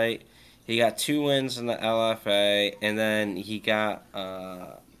Series, right? He got 2 wins in the LFA, and then he got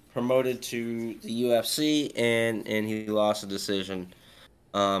promoted to the UFC, and he lost a decision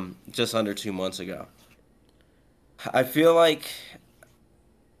just under 2 months ago. I feel like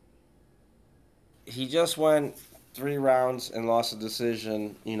he just went 3 rounds and lost a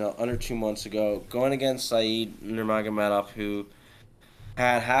decision, under 2 months ago, going against Saeed Nurmagomedov, who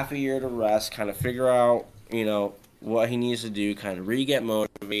had half a year to rest, kind of figure out, what he needs to do, kind of re-get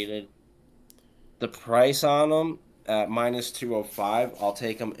motivated. The price on him at minus 205, I'll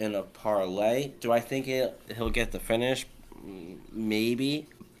take him in a parlay. Do I think he'll get the finish? Maybe.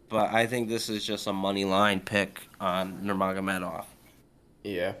 But I think this is just a money line pick on Nurmagomedov.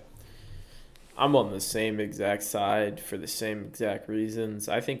 Yeah. I'm on the same exact side for the same exact reasons.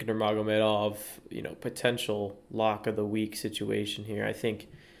 I think Nurmagomedov, potential lock of the week situation here. I think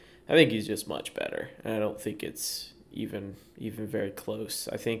he's just much better, and I don't think it's even very close.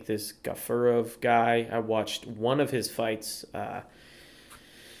 I think this Gafurov guy. I watched one of his fights, and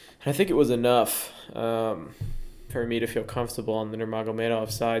I think it was enough for me to feel comfortable on the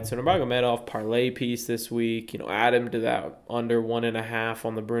Nurmagomedov side. So Nurmagomedov parlay piece this week. Add him to that under 1.5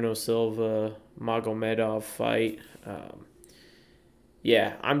 on the Bruno Silva Magomedov fight.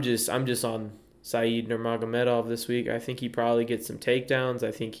 Yeah, I'm just on Saeed Nurmagomedov this week. I think he probably gets some takedowns.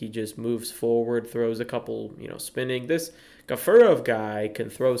 I think he just moves forward, throws a couple, spinning. This Gafurov guy can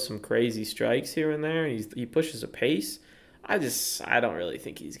throw some crazy strikes here and there. He pushes a pace. I don't really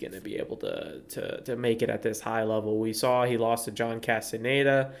think he's going to be able to make it at this high level. We saw he lost to John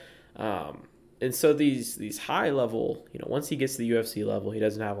Castaneda. And so these high level, once he gets to the UFC level, he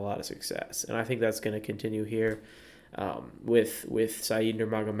doesn't have a lot of success. And I think that's going to continue here with Saeed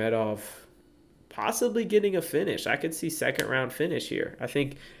Nurmagomedov possibly getting a finish. I could see second round finish here. I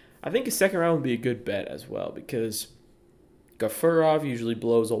think a second round would be a good bet as well because Gafurov usually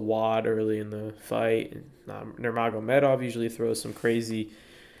blows a wad early in the fight, and Nurmagomedov usually throws some crazy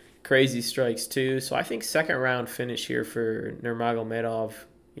strikes too. So I think second round finish here for Nurmagomedov.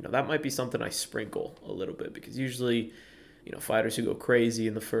 That might be something I sprinkle a little bit because usually, fighters who go crazy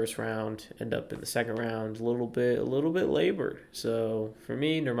in the first round end up in the second round a little bit labored. So for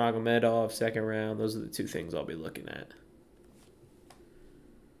me, Nurmagomedov second round. Those are the two things I'll be looking at.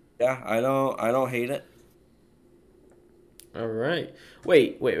 Yeah, I don't hate it. All right.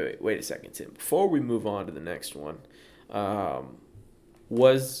 Wait a second, Tim. Before we move on to the next one, um,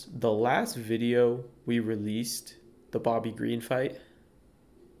 was the last video we released the Bobby Green fight?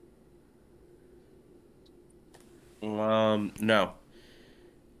 No.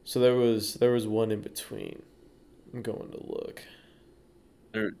 So there was one in between. I'm going to look.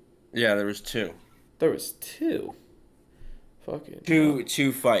 There, yeah, there was two. There was two. Fucking hell.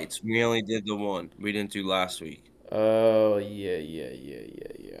 Two fights. We only did the one. We didn't do last week. Oh yeah.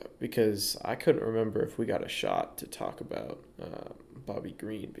 Because I couldn't remember if we got a shot to talk about Bobby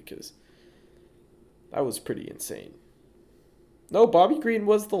Green because that was pretty insane. No, Bobby Green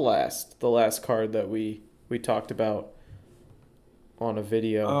was the last card that we talked about on a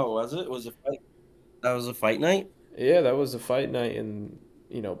video. Oh, was it? Was it fight? That was a fight night? Yeah, that was a fight night, and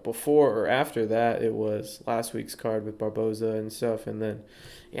before or after that, it was last week's card with Barboza and stuff, and then,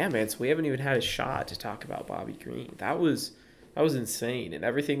 yeah, man. So we haven't even had a shot to talk about Bobby Green. That was insane, and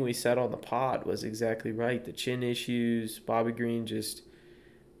everything we said on the pod was exactly right. The chin issues, Bobby Green just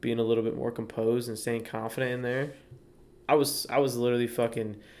being a little bit more composed and staying confident in there. I was literally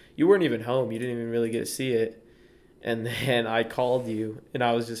fucking. You weren't even home. You didn't even really get to see it. And then I called you, and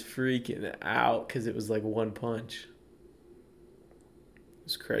I was just freaking out because it was like one punch. It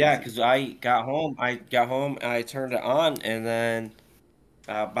was Yeah, crazy. because I got home, and I turned it on, and then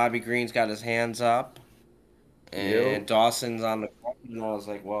Bobby Green's got his hands up, Yep. and Dawson's on the ground, and I was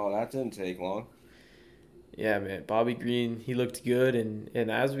like, well, that didn't take long. Yeah, man. Bobby Green, he looked good, and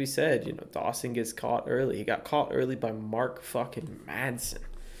as we said, Dawson gets caught early. He got caught early by Mark fucking Madsen.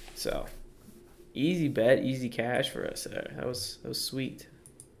 So easy bet, easy cash for us there. That was sweet.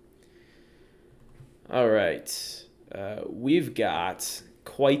 All right, we've got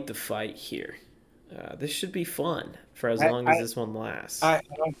quite the fight here. This should be fun for as I, long as I, this one lasts. I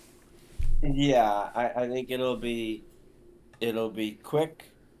yeah, I think it'll be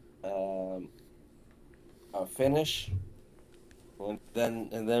quick, um, a finish, and then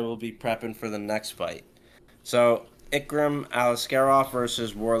we'll be prepping for the next fight. So Ikram Aliskerov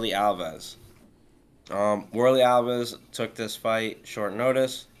versus Warley Alves. Warley Alves took this fight short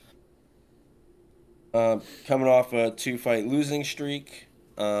notice, coming off a two-fight losing streak.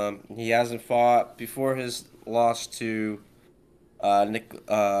 He hasn't fought before his loss to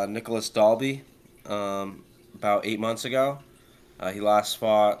Nicholas Dalby about 8 months ago. He last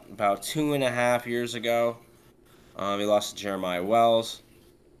fought about 2.5 years ago. He lost to Jeremiah Wells.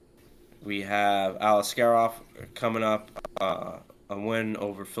 We have Alice Skaroff coming up, a win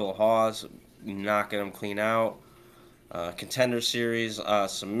over Phil Hawes, knocking him clean out. Contender Series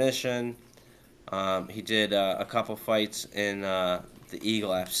submission. He did a couple fights in the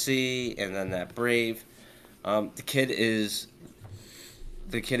Eagle FC and then that Brave. The kid is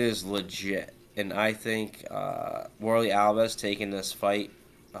legit, and I think Warley Alves taking this fight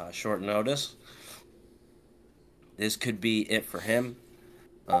short notice. This could be it for him,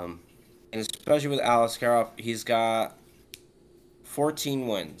 and especially with Alex Karoff, he's got 14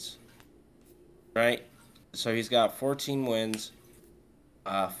 wins, right? So he's got 14 wins,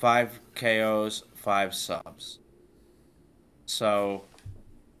 5 KOs, 5 subs. So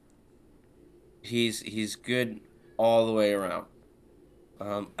he's good all the way around.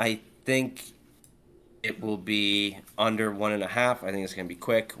 I think it will be under 1.5. I think it's going to be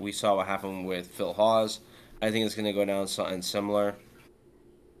quick. We saw what happened with Phil Hawes. I think it's going to go down something similar.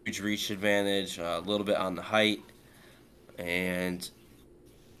 Huge reach advantage, a little bit on the height. And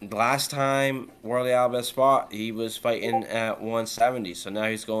the last time Warley Alves fought, he was fighting at 170. So now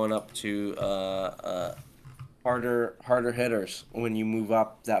he's going up to harder hitters when you move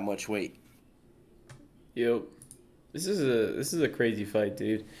up that much weight. Yep. This is a crazy fight,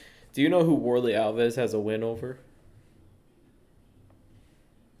 dude. Do you know who Warley Alves has a win over?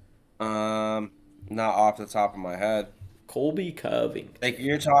 Not off the top of my head. Colby Covington. Like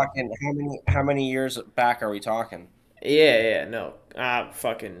you're talking, how many years back are we talking? Yeah, no.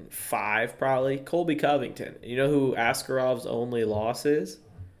 Fucking 5 probably. Colby Covington. You know who Askarov's only loss is?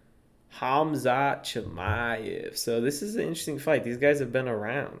 Hamzat Chimaev. So this is an interesting fight. These guys have been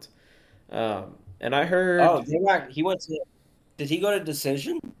around. And I Oh, heard he went to. Did he go to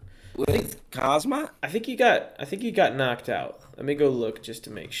decision with Cosma? I think he got knocked out. Let me go look just to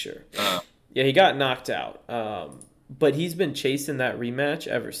make sure. Uh, Yeah, he got knocked out. But he's been chasing that rematch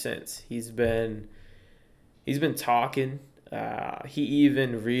ever since. He's been talking. He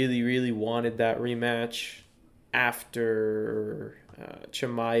even really, really wanted that rematch after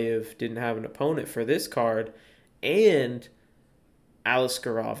Chimaev didn't have an opponent for this card, and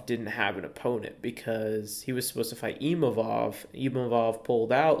Aliskerov didn't have an opponent because he was supposed to fight Imavov. Imavov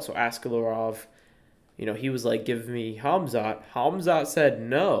pulled out, so Askarov, he was like, "Give me Hamzat." Hamzat said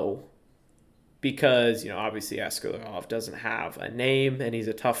no because obviously Askarov doesn't have a name and he's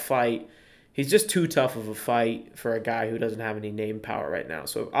a tough fight. He's just too tough of a fight for a guy who doesn't have any name power right now.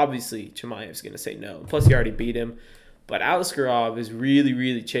 So obviously Chimaev's going to say no. Plus he already beat him. But Aliskerov is really,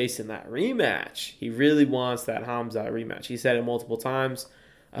 really chasing that rematch. He really wants that Hamza rematch. He said it multiple times.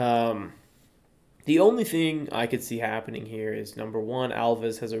 The only thing I could see happening here is, number one,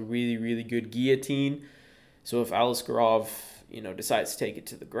 Alves has a really, really good guillotine. So if Aliskerov, decides to take it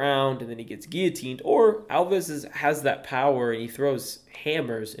to the ground and then he gets guillotined, or Alves has that power and he throws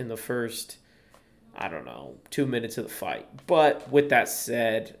hammers in the first, I don't know, 2 minutes of the fight. But with that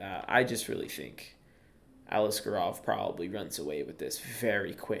said, I just really think Aliskerov probably runs away with this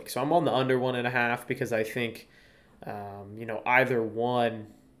very quick. So I'm on the under 1.5 because I think, either one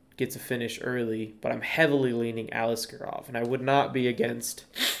gets a finish early, but I'm heavily leaning Aliskerov. And I would not be against,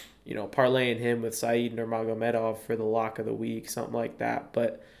 parlaying him with Saeed Nurmagomedov for the lock of the week, something like that.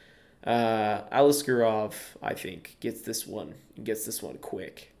 But Aliskerov, I think, gets this one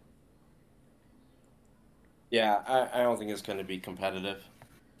quick. yeah, I don't think it's going to be competitive,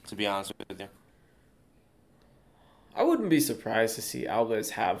 to be honest with you. I wouldn't be surprised to see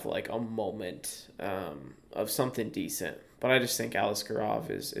Alves have like a moment of something decent. But I just think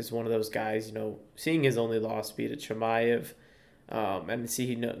Aliskerov is one of those guys, seeing his only loss be to Chimaev, and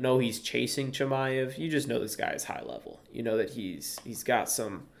see he's chasing Chimaev, you just know this guy is high level. You know that he's got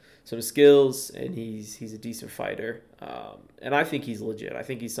some skills and he's a decent fighter. And I think he's legit. I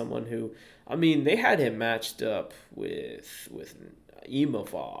think he's someone who, they had him matched up with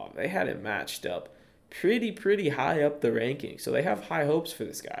Imavov. They had him matched up pretty high up the ranking. So they have high hopes for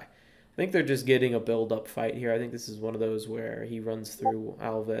this guy. I think they're just getting a build up fight here. I think this is one of those where he runs through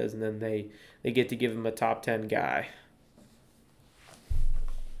Alves and then they get to give him a top 10 guy.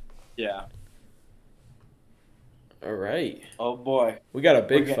 Yeah. All right. Oh boy, We got a we're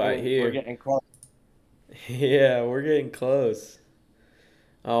big fight getting here. close. Yeah, we're getting close.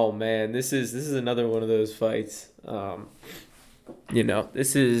 Oh man, this is another one of those fights.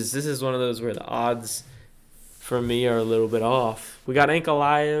 This is one of those where the odds for me are a little bit off. We got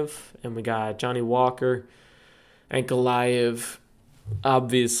Ankalaev and we got Johnny Walker. Ankalaev,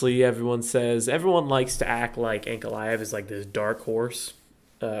 obviously, everyone likes to act like Ankalaev is like this dark horse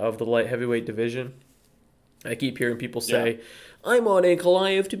of the light heavyweight division. I keep hearing people Yeah. say, "I'm on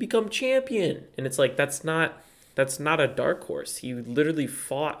Ankalaev to become champion," and it's like that's not a dark horse. He literally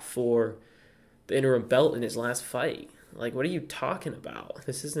fought for the interim belt in his last fight. Like, what are you talking about?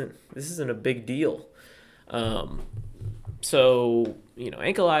 This isn't a big deal. Um,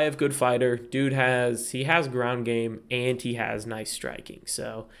 Ankalaev, good fighter. He has ground game and he has nice striking.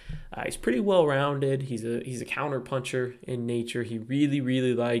 So he's pretty well rounded. He's a counter puncher in nature. He really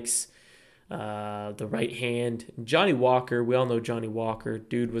really likes the right hand. Johnny Walker, we all know Johnny Walker.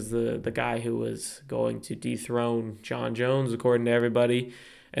 Dude was the guy who was going to dethrone John Jones, according to everybody.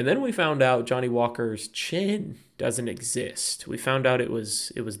 And then we found out Johnny Walker's chin doesn't exist. We found out it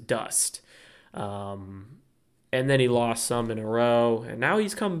was dust. And then he lost some in a row. And now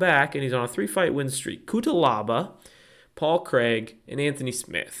he's come back and he's on a 3-fight win streak. Kutalaba, Paul Craig, and Anthony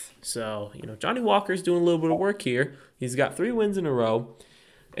Smith. So, Johnny Walker's doing a little bit of work here. He's got 3 wins in a row.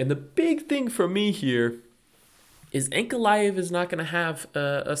 And the big thing for me here is Ankalaev is not going to have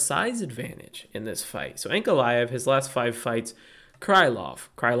a size advantage in this fight. So Ankalaev, his last 5 fights,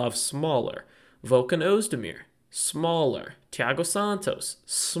 Krylov smaller. Volkan Ozdemir, smaller. Thiago Santos,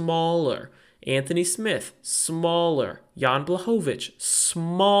 smaller. Anthony Smith, smaller. Jan Blachowicz,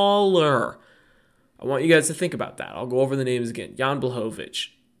 smaller. I want you guys to think about that. I'll go over the names again. Jan Blachowicz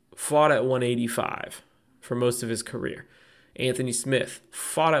fought at 185 for most of his career. Anthony Smith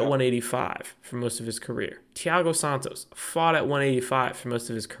fought at 185 for most of his career. Thiago Santos fought at 185 for most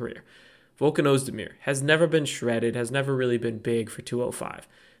of his career. Volkan Ozdemir has never been shredded, has never really been big for 205.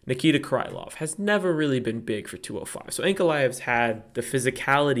 Nikita Krylov has never really been big for 205. So Ankalaev's had the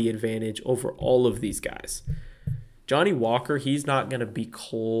physicality advantage over all of these guys. Johnny Walker, he's not going to be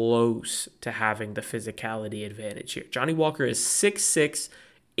close to having the physicality advantage here. Johnny Walker is 6'6",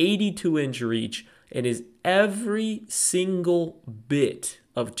 82-inch reach, and is every single bit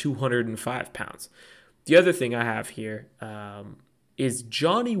of 205 pounds. The other thing I have here is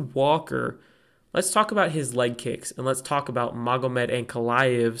Johnny Walker. Let's talk about his leg kicks, and let's talk about Magomed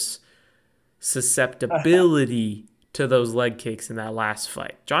Ankalaev's susceptibility to those leg kicks in that last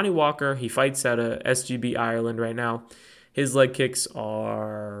fight. Johnny Walker, he fights out of SGB Ireland right now. His leg kicks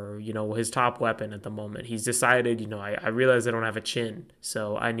are, his top weapon at the moment. He's decided, I realize I don't have a chin,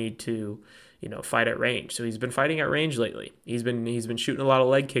 so I need to, fight at range. So he's been fighting at range lately. He's been shooting a lot of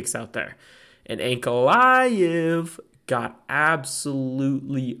leg kicks out there. And Ankalaev got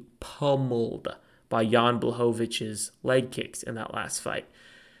absolutely pummeled by Jan Blachowicz's leg kicks in that last fight.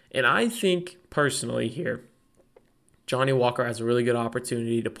 And I think, personally here, Johnny Walker has a really good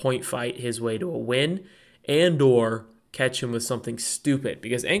opportunity to point fight his way to a win and or catch him with something stupid.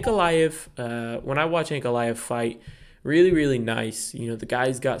 Because Ankalaev, when I watch Ankalaev fight, really, really nice. The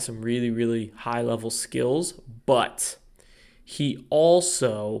guy's got some really, really high-level skills, but he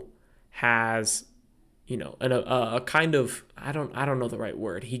also has, a kind of, I don't know the right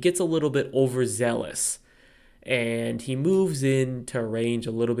word. He gets a little bit overzealous, and he moves into range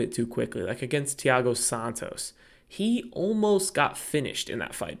a little bit too quickly. Like against Thiago Santos, he almost got finished in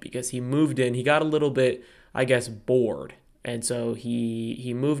that fight because he moved in. He got a little bit, I guess, bored, and so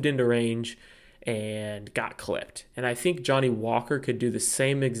he moved into range and got clipped. And I think Johnny Walker could do the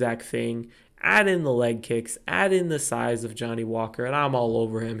same exact thing. Add in the leg kicks, add in the size of Johnny Walker, and I'm all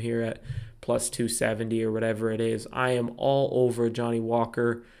over him here at plus 270 or whatever it is. I am all over Johnny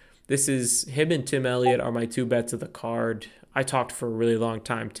Walker. This is him and Tim Elliott are my 2 bets of the card. I talked for a really long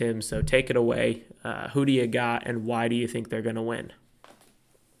time, Tim, so take it away. Who do you got, and why do you think they're gonna win?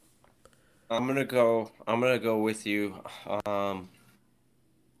 I'm gonna go with you.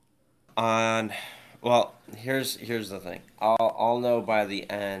 On Well, here's the thing. I'll know by the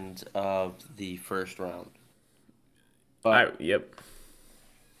end of the first round. But Yep.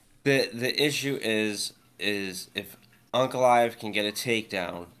 the issue is if Uncle Ive can get a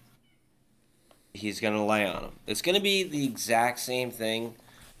takedown, he's gonna lay on him. It's gonna be the exact same thing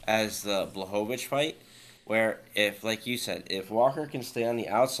as the Blachowicz fight, where if, like you said, if Walker can stay on the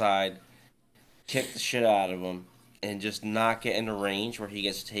outside, kick the shit out of him, and just not get in a range where he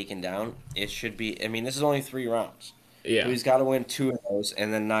gets taken down, it should be. I mean, this is only 3 rounds, so Yeah. he's got to win 2 of those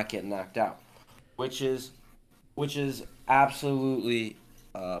and then not get knocked out, which is absolutely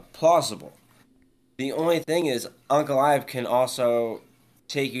plausible. The only thing is, Uncle Ive can also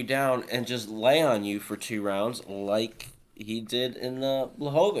take you down and just lay on you for 2 rounds, like he did in the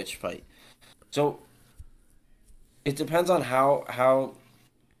Blachowicz fight. So it depends on how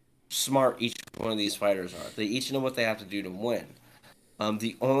smart each one of these fighters are. They each know what they have to do to win.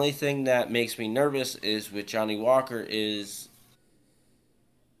 The only thing that makes me nervous is with Johnny Walker is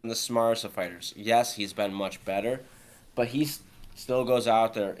the smartest of fighters. Yes, he's been much better, but still goes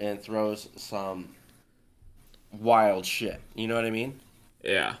out there and throws some wild shit. You know what I mean?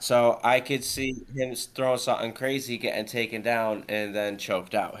 Yeah. So I could see him throwing something crazy, getting taken down, and then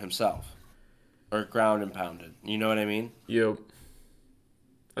choked out himself or ground and pounded. You know what I mean? Yep.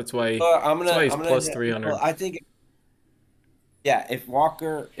 That's why. Well, That's why he's I'm gonna plus hit. three Well, hundred. I think yeah. If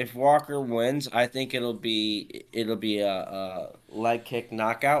Walker wins, I think it'll be a leg kick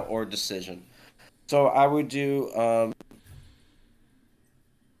knockout or decision. So I would do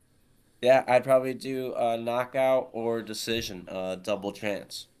yeah, I'd probably do knockout or decision, double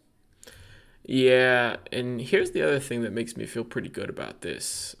chance. Yeah, and here's the other thing that makes me feel pretty good about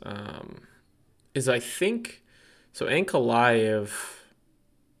this. Is I think so. Ankalaev,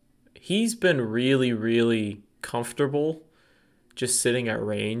 he's been really, really comfortable just sitting at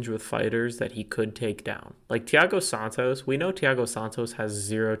range with fighters that he could take down. Like Thiago Santos, we know Thiago Santos has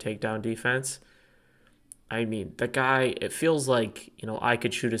zero takedown defense. I mean, the guy, it feels like, I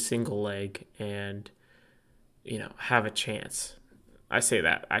could shoot a single leg and, have a chance. I say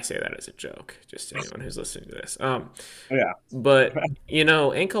that as a joke, just to anyone who's listening to this. Yeah. But,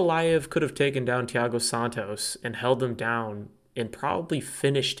 Ankalaev could have taken down Thiago Santos and held him down and probably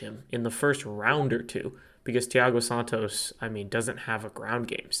finished him in the first round or two because Thiago Santos, I mean, doesn't have a ground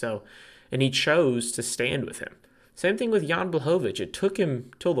game. So, and he chose to stand with him. Same thing with Jan Blachowicz. It took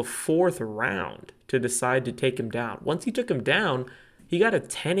him till the fourth round to decide to take him down. Once he took him down, he got a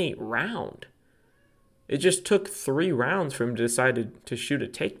 10-8 round. It just took 3 rounds for him to decide to shoot a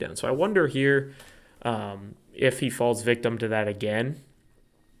takedown. So I wonder here if he falls victim to that again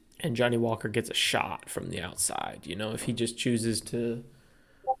and Johnny Walker gets a shot from the outside, if he just chooses to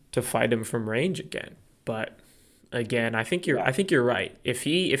fight him from range again. But again, I think you're right. If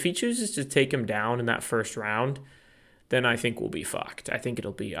he chooses to take him down in that first round, then I think we'll be fucked. I think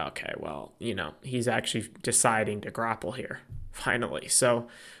it'll be okay. Well, he's actually deciding to grapple here finally. So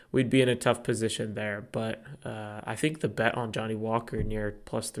we'd be in a tough position there. But I think the bet on Johnny Walker near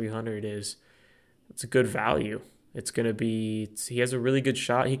plus 300 it's a good value. It's gonna be. He has a really good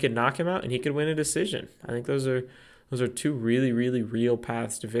shot. He could knock him out, and he could win a decision. I think those are two really, really real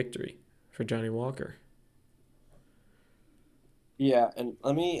paths to victory for Johnny Walker. Yeah, and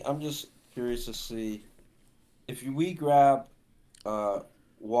I'm just curious to see if we grab uh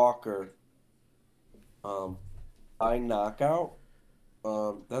Walker um by knockout,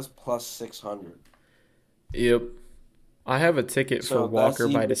 that's plus 600. Yep. I have a ticket for So that's Walker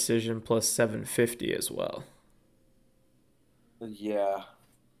by even decision plus 750 as well. yeah.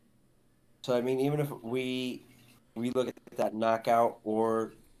 So I mean even if we look at that knockout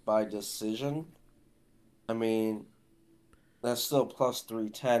or by decision, I mean that's still plus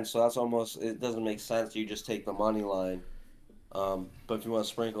 310, so that's almost it doesn't make sense. You just take the money line. But if you want to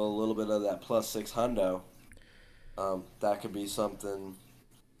sprinkle a little bit of that plus 600, that could be something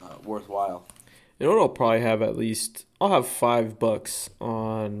worthwhile. You know what I'll probably have at least? I'll have $5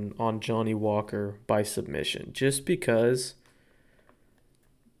 on Johnny Walker by submission, just because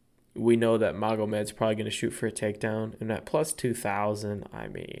we know that Magomed's probably going to shoot for a takedown, and at plus 2,000, I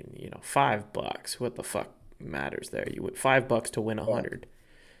mean, $5. What the fuck matters there? You win $5 to win Yeah. 100.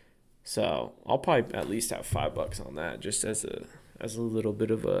 So I'll probably at least have $5 on that, just as a little bit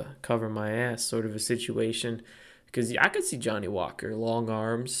of a cover my ass sort of a situation. Because I could see Johnny Walker, long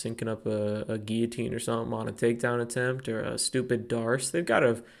arms, sinking up a guillotine or something on a takedown attempt or a stupid Darce. They've got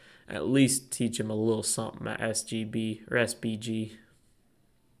to at least teach him a little something at SGB or SBG.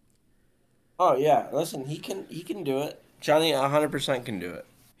 Oh yeah, listen, he can do it. Johnny 100% can do it.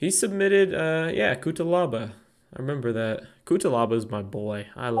 He submitted, yeah, Kutalaba. I remember that. Kutalaba's my boy.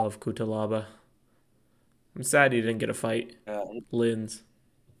 I love Kutalaba. I'm sad he didn't get a fight. Uh, Linz.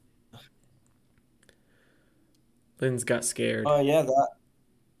 Linz got scared. oh yeah,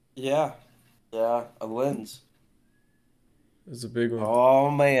 yeah, yeah, a lens. It was a big one. Oh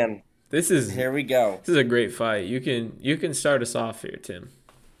man, This is here we go. this is a great fight. You can start us off here, Tim.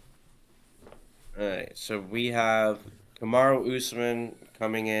 All right, so we have Kamaru Usman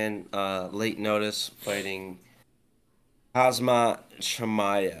coming in late notice, fighting Hazma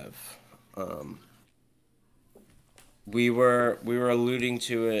Chimaev. Um, we were alluding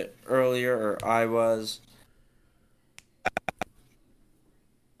to it earlier, or I was.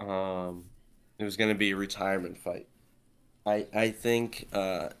 Um, it was going to be a retirement fight. I think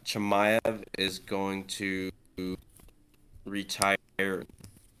Chimaev is going to retire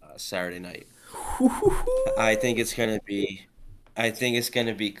Saturday night. I think it's going to be. I think it's going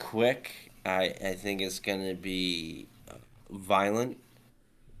to be quick. I think it's going to be violent.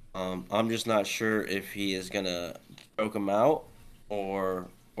 I'm just not sure if he is gonna choke him out or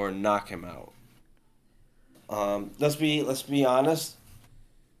knock him out. Let's be honest.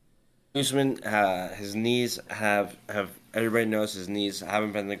 Usman, his knees have everybody knows his knees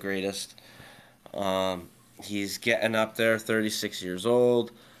haven't been the greatest. He's getting up there, 36 years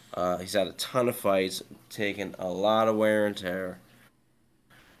old. He's had a ton of fights, taken a lot of wear and tear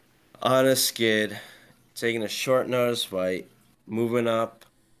on a skid, taking a short notice fight, moving up.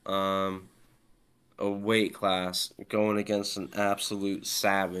 Um, a weight class going against an absolute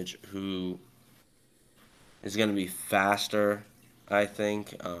savage who is going to be faster, I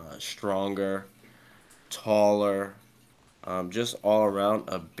think, stronger, taller, just all around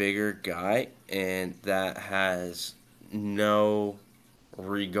a bigger guy, and that has no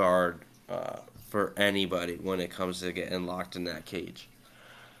regard for anybody when it comes to getting locked in that cage.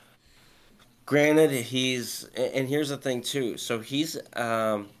 Granted, and here's the thing too. So he's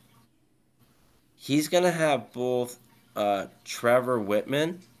gonna have both Trevor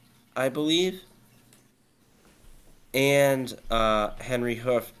Whitman, I believe, and Henry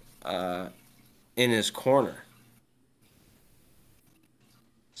Hoof in his corner.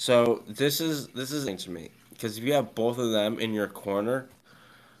 So this is to me because if you have both of them in your corner,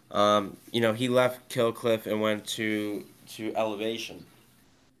 he left Killcliff and went to Elevation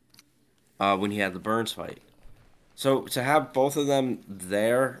when he had the Burns fight. So to have both of them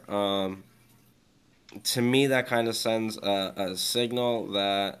there, to me that kind of sends a signal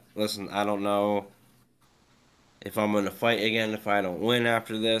that listen, I don't know if I'm going to fight again if I don't win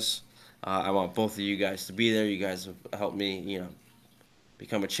after this. I want both of you guys to be there. You guys have helped me,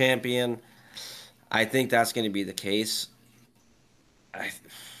 become a champion. I think that's going to be the case. I,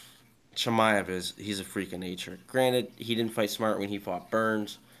 Chimaev he's a freak of nature. Granted, he didn't fight smart when he fought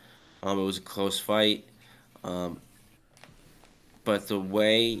Burns. It was a close fight. Um, but the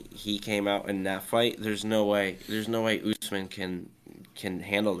way he came out in that fight, there's no way Usman can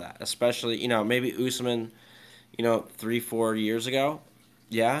handle that. Especially, maybe Usman, 3-4 years ago,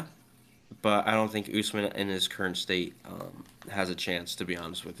 yeah, but I don't think Usman in his current state has a chance. To be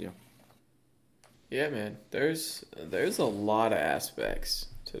honest with you. Yeah, man. There's a lot of aspects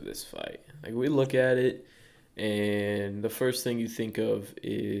to this fight. Like we look at it, and the first thing you think of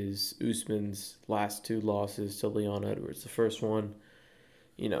is Usman's last two losses to Leon Edwards. The first one,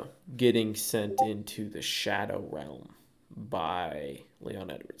 getting sent into the shadow realm by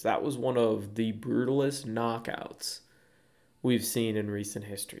Leon Edwards. That was one of the brutalest knockouts we've seen in recent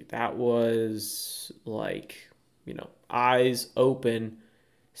history. That was like, eyes open,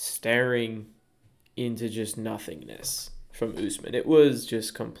 staring into just nothingness from Usman. It was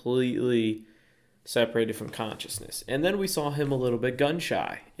just completely separated from consciousness. And then we saw him a little bit gun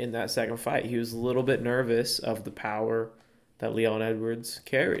shy in that second fight. He was a little bit nervous of the power that Leon Edwards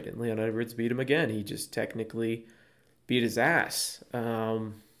carried, and Leon Edwards beat him again. He just technically beat his ass.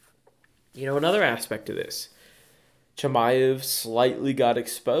 Another aspect to this, Chimaev slightly got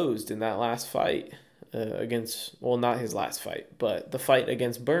exposed in that last fight not his last fight, but the fight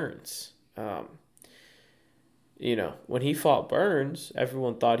against Burns. When he fought Burns,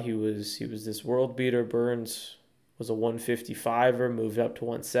 everyone thought he was this world beater. Burns was a 155er, moved up to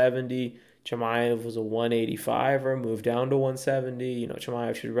 170. Chimaev was a 185er, moved down to 170.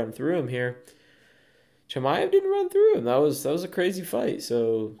 Chimaev should run through him here. Chimaev didn't run through him. That was a crazy fight.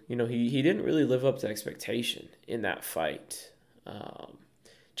 So, he didn't really live up to expectation in that fight.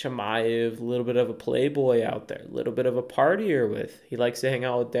 Chimaev, a little bit of a playboy out there, a little bit of a partier with. He likes to hang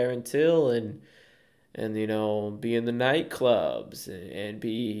out with Darren Till and be in the nightclubs and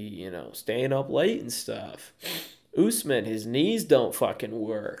be, staying up late and stuff. Usman, his knees don't fucking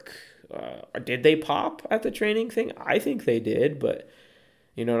work. Did they pop at the training thing? I think they did, but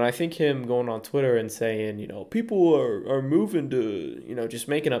and I think him going on Twitter and saying, people are moving to, just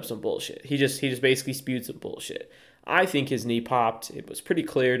making up some bullshit. He just basically spewed some bullshit. I think his knee popped. It was pretty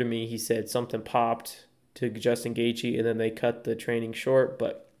clear to me. He said something popped to Justin Gaethje, and then they cut the training short,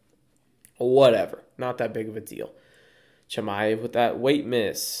 but whatever. Not that big of a deal. Chimaev with that weight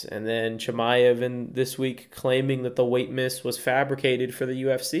miss, and then Chimaev in this week claiming that the weight miss was fabricated for the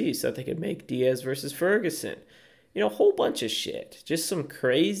UFC so that they could make Diaz versus Ferguson. a whole bunch of shit, just some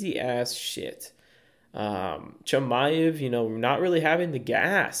crazy ass shit. Chimaev, not really having the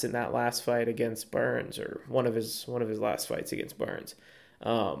gas in that last fight against Burns, or one of his last fights against Burns.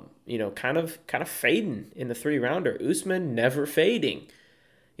 Kind of fading in the 3 rounder. Usman never fading.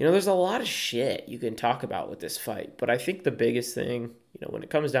 There's a lot of shit you can talk about with this fight, but I think the biggest thing, when it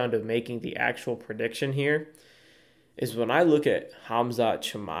comes down to making the actual prediction here, is when I look at Hamzat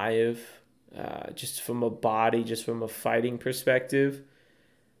Chimaev, just from a body, just from a fighting perspective,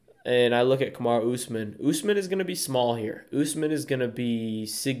 and I look at Kamaru Usman. Usman is going to be small here. Usman is going to be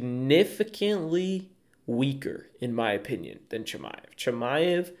significantly weaker, in my opinion, than Chimaev.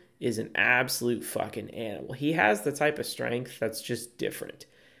 Chimaev is an absolute fucking animal. He has the type of strength that's just different.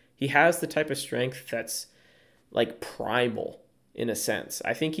 He has the type of strength that's like primal in a sense.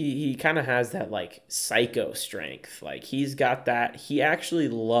 I think he kind of has that like psycho strength. Like he's got that. He actually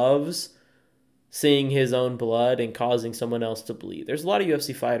loves seeing his own blood and causing someone else to bleed. There's a lot of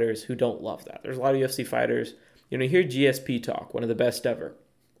UFC fighters who don't love that. There's a lot of UFC fighters, you hear GSP talk, one of the best ever.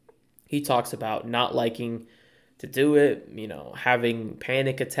 He talks about not liking to do it, having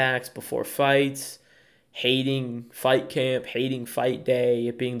panic attacks before fights, hating fight camp, hating fight day,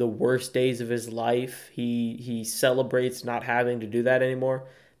 it being the worst days of his life. He celebrates not having to do that anymore.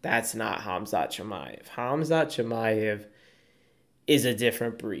 That's not Hamzat Chimaev. Hamzat Chimaev is a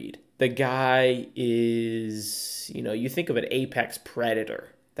different breed. The guy is, you think of an apex predator.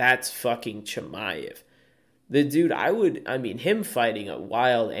 That's fucking Chimaev. The dude, him fighting a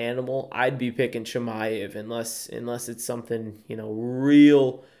wild animal, I'd be picking Chimaev unless it's something,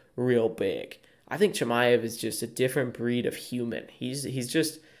 real, real big. I think Chimaev is just a different breed of human. He's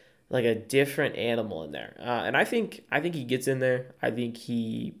just like a different animal in there, and I think he gets in there. I think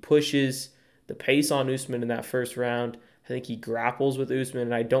he pushes the pace on Usman in that first round. I think he grapples with Usman,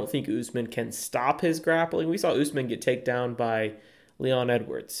 and I don't think Usman can stop his grappling. We saw Usman get taken down by Leon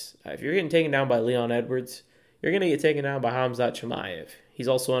Edwards. If you're getting taken down by Leon Edwards, you're going to get taken down by Hamzat Chimaev. He's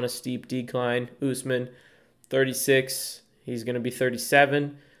also on a steep decline. Usman, 36. He's going to be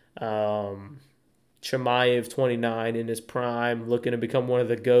 37. Chimaev, 29, in his prime, looking to become one of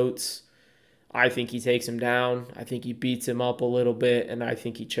the GOATs. I think he takes him down. I think he beats him up a little bit, and I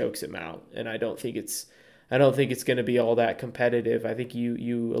think he chokes him out. And I don't think it's going to be all that competitive. I think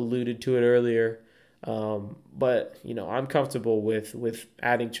you alluded to it earlier. But I'm comfortable with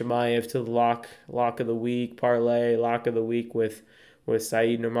adding Chimaev to the lock of the week parlay, lock of the week with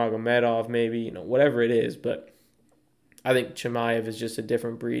Saeed Nurmagomedov, maybe, whatever it is. But I think Chimaev is just a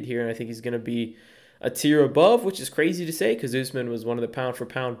different breed here, and I think he's going to be a tier above, which is crazy to say because Usman was one of the pound for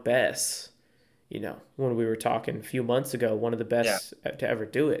pound bests. When we were talking a few months ago, one of the Yeah. best to ever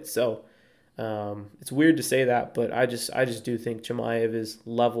do it. So it's weird to say that, but I just do think Chimaev is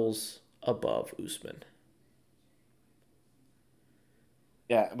levels above Usman.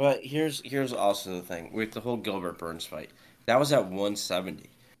 Yeah, but here's also the thing with the whole Gilbert Burns fight. That was at 170.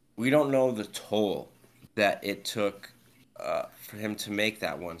 We don't know the toll that it took for him to make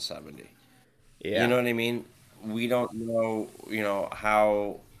that 170. You Yeah, know what I mean? We don't know,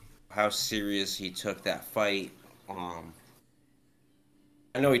 how serious he took that fight. Um,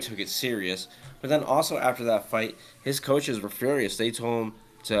 I know he took it serious, but then also after that fight, his coaches were furious. They told him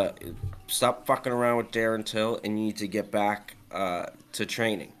to stop fucking around with Darren Till and you need to get back to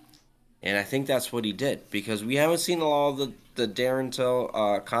training. And I think that's what he did because we haven't seen all the Darren Till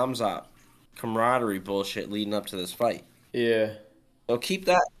Kamzat camaraderie bullshit leading up to this fight. yeah. So keep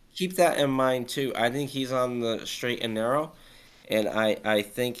that in mind too. I think he's on the straight and narrow, and I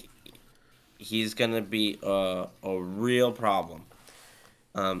think he's gonna be a real problem.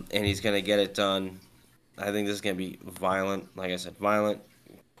 And he's gonna get it done. I think this is gonna be violent, like I said, violent,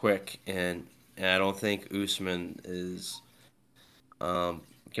 quick, and I don't think Usman is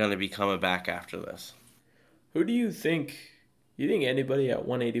gonna be coming back after this. Who do you think? You think anybody at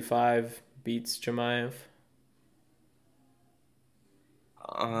 185 beats Chimaev?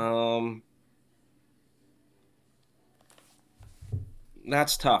 Um,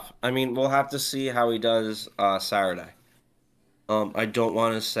 that's tough. I mean, we'll have to see how he does Saturday. I don't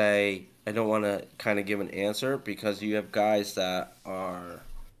want to say. I don't want to kind of give an answer because you have guys that are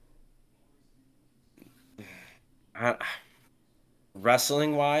uh,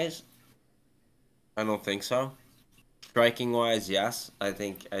 wrestling wise. I don't think so. Striking wise, yes. I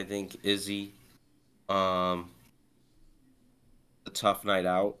think Izzy, um, a tough night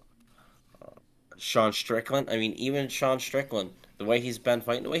out. Sean Strickland. I mean, even Sean Strickland, the way he's been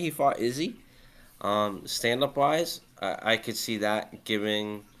fighting, the way he fought Izzy, stand up wise, I could see that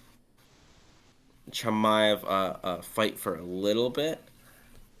giving Chimaev a fight for a little bit.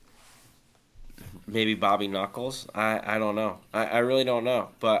 maybe Bobby Knuckles. I don't know. I really don't know.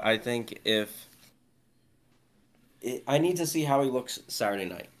 But I think if I need to see how he looks Saturday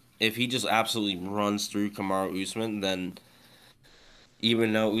night. If he just absolutely runs through Kamaru Usman, then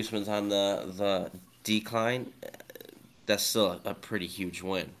even though Usman's on the decline, that's still a pretty huge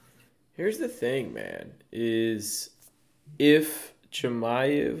win. Here's the thing, man, is if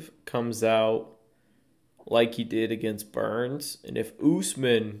Chimaev comes out like he did against Burns, and if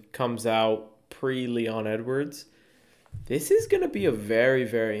Usman comes out pre Leon Edwards, this is going to be a very,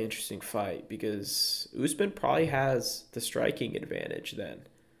 very interesting fight because Usman probably has the striking advantage then.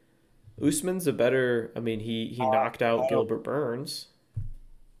 Usman's a better, I mean, he knocked out I don't. Gilbert Burns.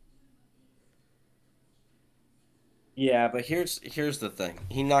 Yeah, but here's the thing.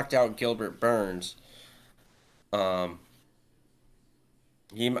 He knocked out Gilbert Burns. Um,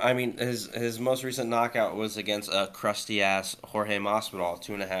 I mean, his most recent knockout was against a crusty ass Jorge Masvidal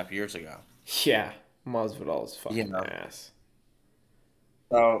 2.5 years ago. Yeah, Masvidal's You fucking know, ass.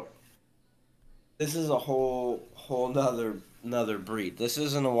 so this is a whole another breed. This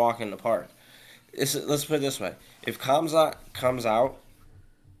isn't a walk in the park. Let's put it this way: if Kamzat comes out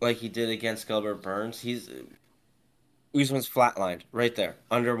like he did against Gilbert Burns, he's Usman's flatlined right there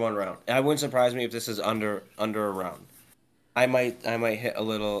under 1 round. It wouldn't surprise me if this is under a round. I might hit a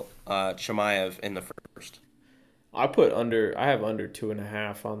little Chimaev in the first. I have under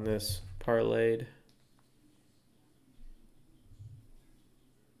 2.5 on this parlayed.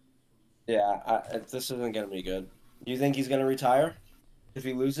 Yeah, this isn't gonna be good. Do you think he's gonna retire if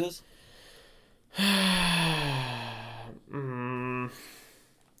he loses? mm,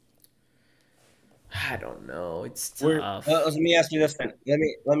 I don't know. It's Where tough. let me ask you this then.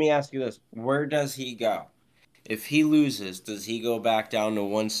 Let me ask you this. Where does he go? If he loses, does he go back down to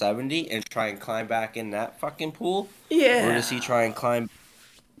 170 and try and climb back in that fucking pool? Or does he Yeah. try and climb?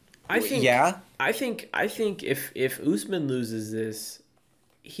 I think Yeah? I think if Usman loses this,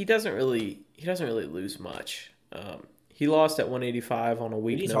 he doesn't really lose much. He lost at 185 on a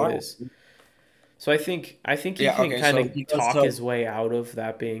What are week you talking notice. So I think he Yeah, can okay, kind so of he goes talk to. his way out of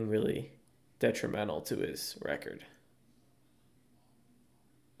that being really detrimental to his record.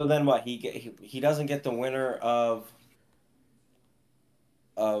 So then what? He doesn't get the winner of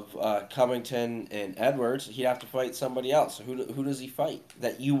Covington and Edwards. He'd have to fight somebody else. Who does he fight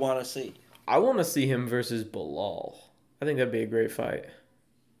that you want to see? I want to see him versus Bilal. I think that'd be a great fight.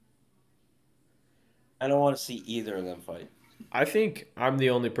 I don't want to see either of them fight. I think I'm the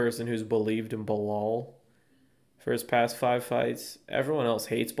only person who's believed in Bilal for his past 5 fights. Everyone else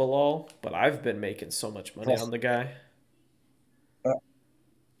hates Bilal, but I've been making so much money on Yes. the guy.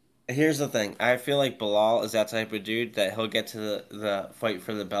 Here's the thing. I feel like Bilal is that type of dude that he'll get to the fight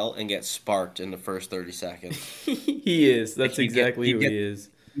for the belt and get sparked in the first 30 seconds. He is. Like That's exactly he'd who get he is.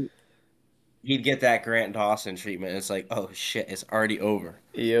 he'd get that Grant Dawson treatment. It's like, oh shit, it's already over.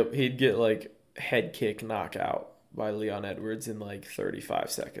 Yep, he'd get like head kick knockout by Leon Edwards in like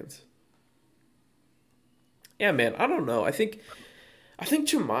 35 seconds. Yeah, man, I don't know. I think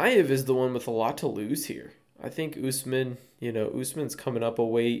Chimaev is the one with a lot to lose here. I think Usman, Usman's coming up a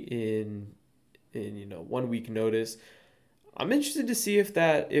weight in 1 week notice. I'm interested to see if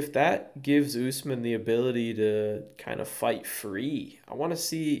that gives Usman the ability to kind of fight free. I want to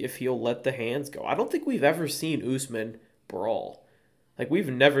see if he'll let the hands go. I don't think we've ever seen Usman brawl. Like we've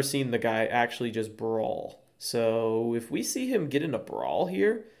never seen the guy actually just brawl. So if we see him get in a brawl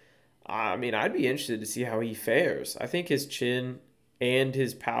here, I mean, I'd be interested to see how he fares. I think his chin and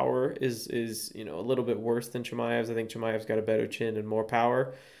his power is a little bit worse than Chimaev's. I think Chimaev's got a better chin and more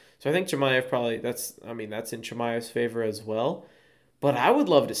power. So I think Chimaev probably that's in Chimaev's favor as well. But I would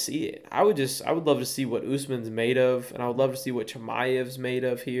love to see it. I would love to see what Usman's made of, and I would love to see what Chimaev's made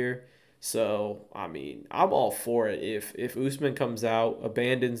of here. So I mean, I'm all for it. If Usman comes out,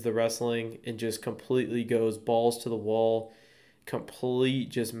 abandons the wrestling, and just completely goes balls to the wall, complete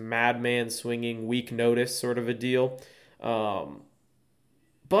just madman swinging, weak notice sort of a deal. Um,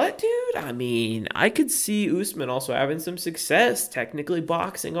 but dude, I mean, I could see Usman also having some success technically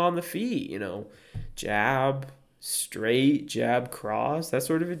boxing on the feet. Jab, straight, jab, cross, that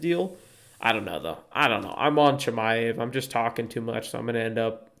sort of a deal. I don't know though. I don't know. I'm on Chimaev. I'm just talking too much, so I'm gonna end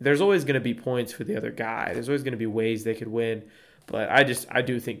up. There's always gonna be points for the other guy. There's always gonna be ways they could win, but I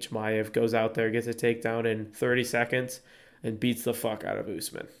do think Chimaev goes out there, gets a takedown in 30 seconds, and beats the fuck out of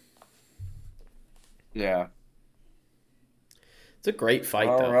Usman. Yeah. It's a great fight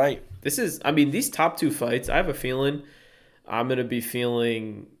All though. right. I mean, these top two fights. I have a feeling I'm gonna be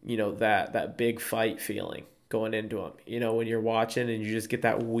feeling, that big fight feeling going into them. When you're watching and you just get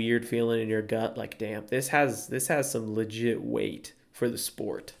that weird feeling in your gut, like, damn, this has some legit weight for the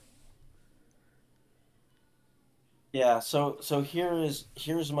sport. Yeah, so here's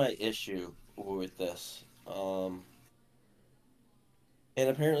my issue with this. And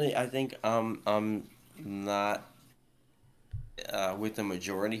apparently I think I'm not with the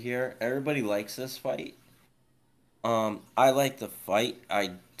majority here. Everybody likes this fight. I like the fight.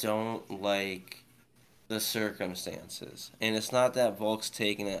 I don't like the circumstances. And it's not that Volk's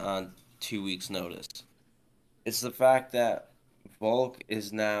taking it on 2 weeks' notice. It's the fact that Volk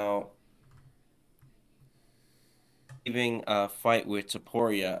is now leaving a fight with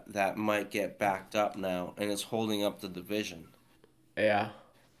Taporia that might get backed up now, and it's holding up the division. Yeah.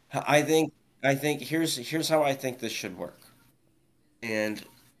 I think I think here's how I think this should work. And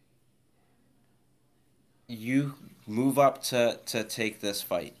you move up to take this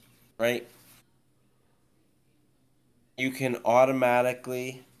fight, right? You can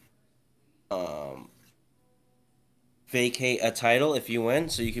automatically um, vacate a title if you win,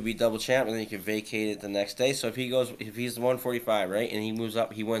 so you could be double champ, and then you can vacate it the next day. So if he's the 145, right, and he moves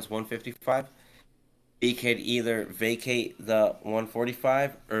up, he wins 155. He could either vacate the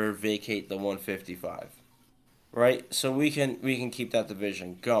 145 or vacate the 155, right? So we can keep that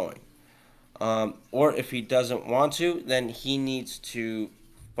division going. Or if he doesn't want to, then he needs to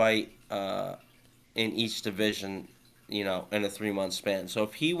fight in each division, in a 3 month span. So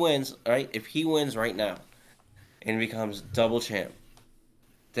if he wins, right, if he wins right now and becomes double champ,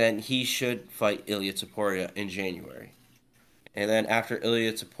 then he should fight Ilya Taporia in January. And then after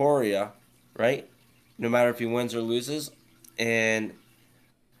Ilya Taporia, right, no matter if he wins or loses, in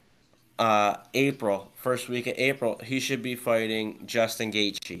April, first week of April, he should be fighting Justin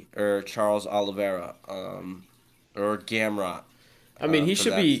Gaethje or Charles Oliveira, or Gamrot, I mean, he for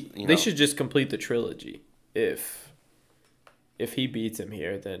should that, be. They should just complete the trilogy. If he beats him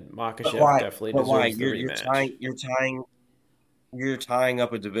here, then But Makhachev why? definitely But why? deserves the You're rematch. tying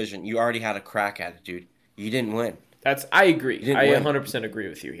up a division. You already had a crack at it, dude. You didn't win. I agree. You didn't I win. 100% agree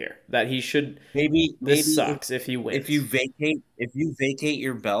with you here that he should. This Maybe sucks if he if wins. you vacate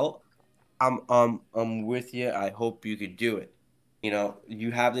your belt, I'm with you. I hope you could do it.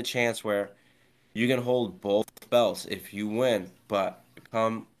 You have the chance where you can hold both belts if you win, but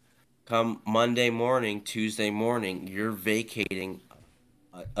come Monday morning, Tuesday morning, you're vacating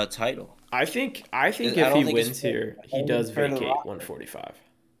a title. I think I if don't he think it's wins fair. here, I he don't think does it's fair to the vacate roster. 145.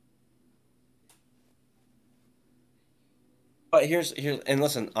 But here's and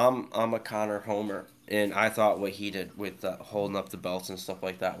listen, I'm a Connor homer, and I thought what he did with holding up the belts and stuff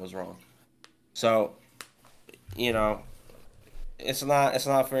like that was wrong. So you know, it's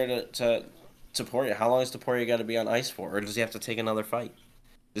not fair to Poirier. How long has Poirier got to be on ice for, or does he have to take another fight?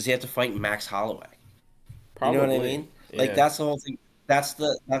 Does he have to fight Max Holloway? You know what I Probably. mean? Like Yeah. that's the whole thing. That's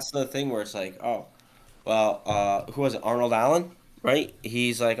the thing where it's like, oh, well, who was it? Arnold Allen, right?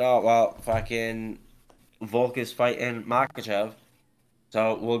 He's like, oh, well, fucking Volk is fighting Makachev,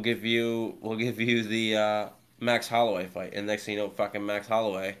 so we'll give you the Max Holloway fight, and next thing you know, fucking Max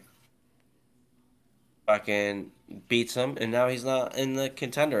Holloway fucking beats him, and now he's not in the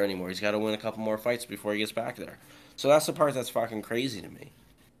contender anymore. He's got to win a couple more fights before he gets back there. So that's the part that's fucking crazy to me.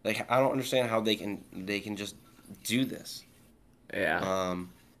 Like I don't understand how they can just do this, Yeah.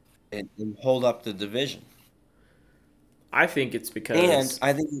 um, and hold up the division. I think it's And because.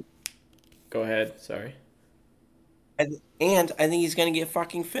 I think Go ahead. Sorry. and I think he's gonna get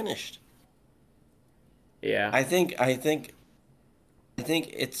fucking finished. Yeah. I think it's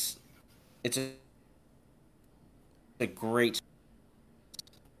a great,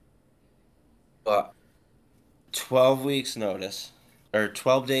 uh, 12 weeks notice or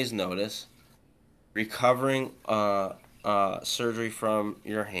 12 days notice, recovering surgery from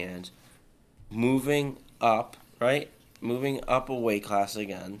your hand, moving up, right? Moving up a weight class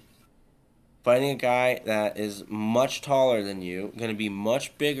again, fighting a guy that is much taller than you, going to be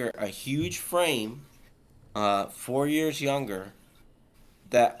much bigger, a huge frame, 4 years younger,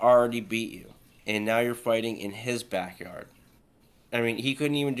 that already beat you, and now you're fighting in his backyard. I mean, he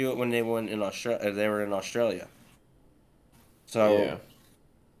couldn't even do it when they went in Australia. They were in Australia. Yeah. So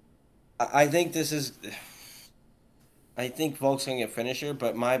I think this is. I think Volk's gonna get finisher,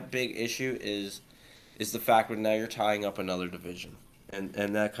 but my big issue is the fact that now you're tying up another division, and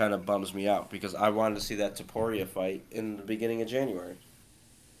that kind of bums me out because I wanted to see that Taporia fight in the beginning of January.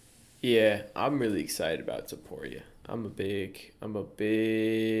 Yeah. I'm really excited about Taporia. I'm a big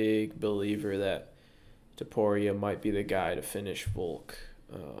believer that Taporia might be the guy to finish Volk.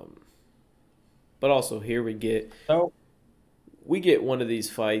 But also here So we get one of these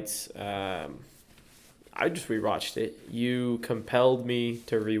fights. I just rewatched it. You compelled me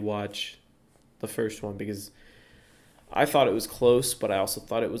to rewatch the first one because I thought it was close, but I also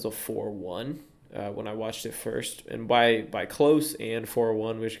thought it was a 4-1. when I watched it first, and by close and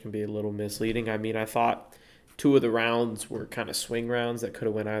 4-1, which can be a little misleading. I mean, I thought two of the rounds were kind of swing rounds that could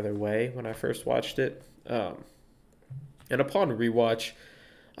have went either way when I first watched it. And upon rewatch,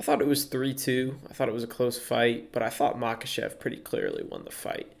 I thought it was 3-2. I thought it was a close fight, but I thought Makhachev pretty clearly won the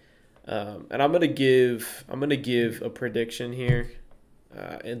fight. And I'm gonna give a prediction here,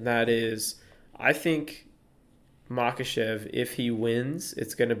 and that is, I think Makhachev, if he wins,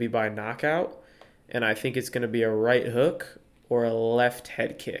 it's gonna be by knockout, and I think it's gonna be a right hook or a left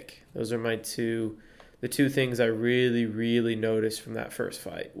head kick. Those are the two things I really really noticed from that first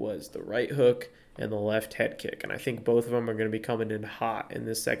fight was the right hook and the left head kick, and I think both of them are gonna be coming in hot in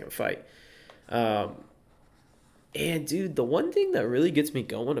this second fight. Um, and dude, the one thing that really gets me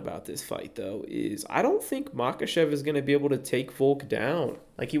going about this fight though is I don't think Makhachev is going to be able to take Volk down.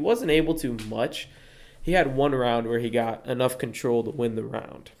 Like he wasn't able to much. He had one round where he got enough control to win the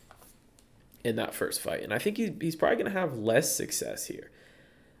round in that first fight, and I think he's probably going to have less success here.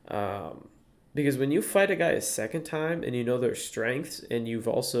 Um, because when you fight a guy a second time and you know their strengths and you've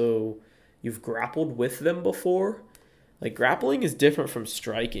grappled with them before, like grappling is different from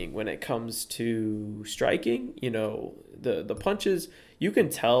striking. When it comes to striking, the punches, you can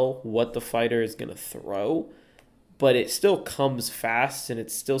tell what the fighter is going to throw, but it still comes fast and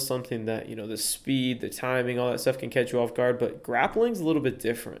it's still something that, the speed, the timing, all that stuff can catch you off guard, but grappling's a little bit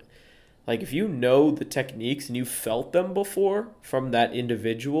different. Like if you know the techniques and you felt them before from that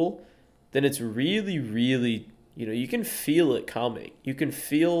individual, then it's really really, you can feel it coming. You can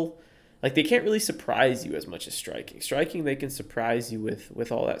feel like they can't really surprise you as much as striking. Striking, they can surprise you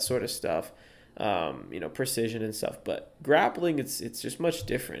with all that sort of stuff, precision and stuff. But grappling, it's just much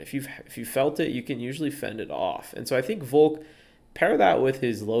different. If you felt it, you can usually fend it off. And so I think Volk, pair that with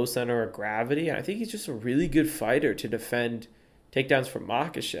his low center of gravity, and I think he's just a really good fighter to defend takedowns from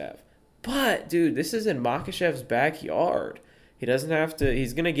Makhachev. But dude, this is in Makhachev's backyard. He doesn't have to.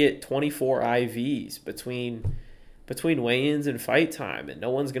 He's gonna get 24 IVs between weigh-ins and fight time, and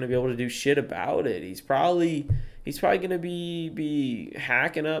no one's gonna be able to do shit about it. He's probably gonna be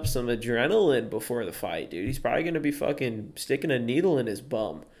hacking up some adrenaline before the fight, dude. He's probably gonna be fucking sticking a needle in his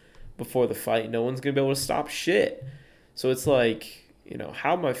bum before the fight. No one's gonna be able to stop shit. So it's like,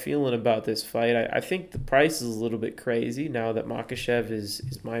 how am I feeling about this fight? I think the price is a little bit crazy now that Makhachev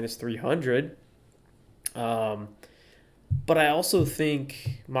is minus 300. But I also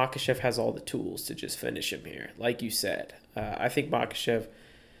think Makhachev has all the tools to just finish him here. Like you said, I think Makhachev,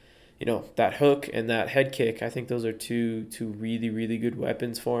 that hook and that head kick, I think those are two really, really good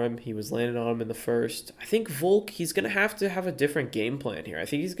weapons for him. He was landing on him in the first. I think Volk, he's going to have a different game plan here. I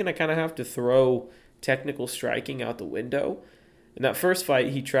think he's going to kind of have to throw technical striking out the window. In that first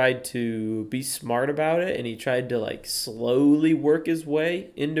fight, he tried to be smart about it, and he tried to, like, slowly work his way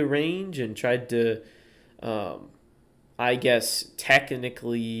into range and tried to, I guess,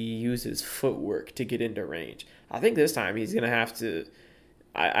 technically use his footwork to get into range. I think this time he's going to have to,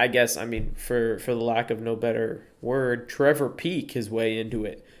 I guess, I mean, for the lack of no better word, Trevor Peak his way into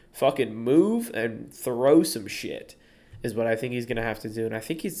it. Fucking move and throw some shit is what I think he's going to have to do. And I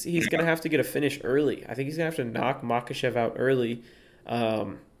think he's going to have to get a finish early. I think he's going to have to knock Makhachev out early.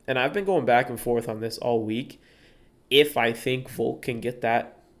 And I've been going back and forth on this all week. If I think Volk can get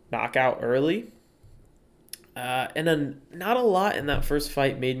that knockout early, and then not a lot in that first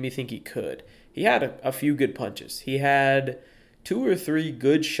fight made me think he could. He had a few good punches. He had 2 or 3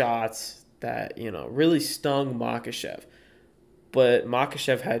 good shots that, really stung Makhachev. But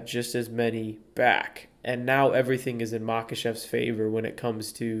Makhachev had just as many back. And now everything is in Makhachev's favor when it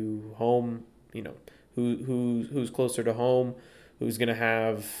comes to home, who's closer to home, who's going to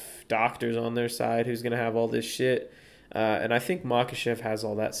have doctors on their side, who's going to have all this shit. And I think Makhachev has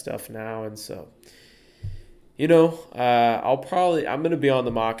all that stuff now. And so, I'm going to be on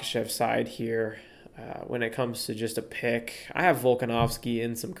the Makhachev side here when it comes to just a pick. I have Volkanovski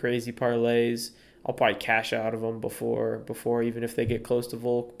in some crazy parlays. I'll probably cash out of them before even if they get close to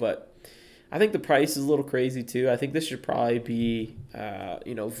Volk. But I think the price is a little crazy too. I think this should probably be,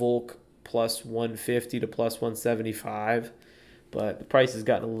 Volk plus 150 to plus 175. But the price has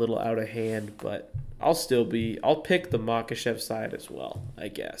gotten a little out of hand. But I'll pick the Makhachev side as well, I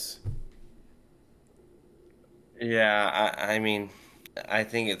guess. Yeah, I mean, I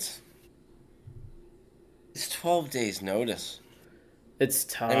think it's 12 days notice. It's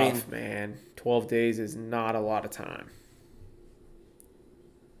I mean, tough, man. 12 days is not a lot of time.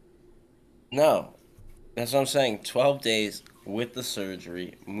 no, that's what I'm saying. 12 days with the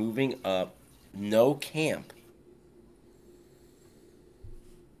surgery, moving up, no camp.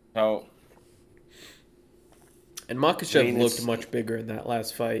 So And I Makhachev mean, looked it's much bigger in that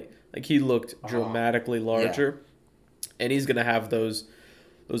last fight. Like he looked oh dramatically yeah, larger, and he's gonna have those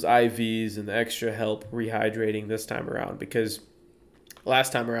IVs and the extra help rehydrating this time around because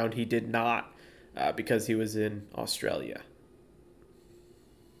last time around he did not because he was in Australia.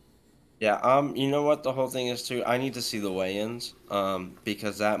 yeah. You know what the whole thing is too? I need to see the weigh-ins,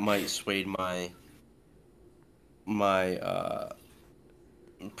 because that might sway my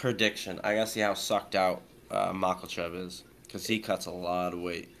prediction. I gotta see how sucked out Makhachev is because he cuts a lot of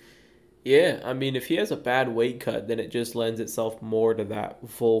weight. Yeah, I mean, if he has a bad weight cut, then it just lends itself more to that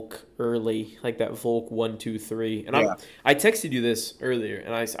Volk early, like that Volk 1, 2, 3. And Yeah, I texted you this earlier,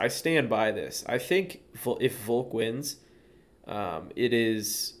 and I stand by this. I think if Volk wins, it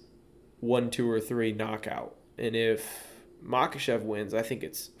is 1, 2, or 3 knockout, and if Makhachev wins, I think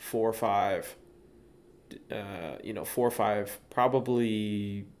it's 4, 5. 4, 5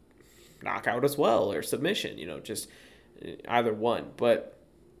 probably knockout as well or submission. Just either one, but.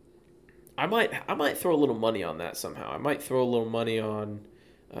 I might throw a little money on that somehow. I might throw a little money on.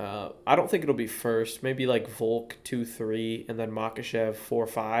 I don't think it'll be first. Maybe like Volk 2, 3, and then Makhachev 4,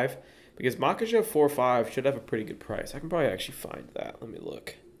 5. Because Makhachev 4, 5 should have a pretty good price. I can probably actually find that. Let me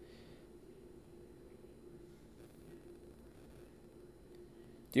look.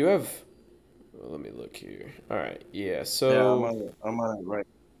 Do you have? Well, let me look here. All right. Yeah. yeah. I'm on it right.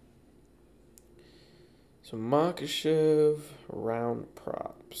 So Makhachev round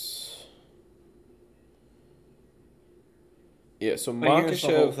props. Yeah. So But here's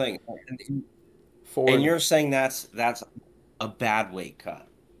the whole Makhachev thing, and forward. you're saying that's a bad weight cut.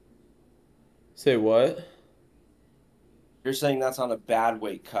 Say what? You're saying that's on a bad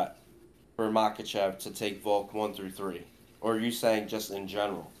weight cut for Makachev to take Volk 1 through 3, or are you saying just in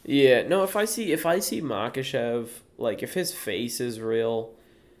general? Yeah, no. If I see Makhachev, like if his face is real,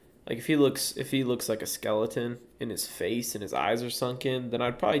 like if he looks like a skeleton in his face and his eyes are sunken, then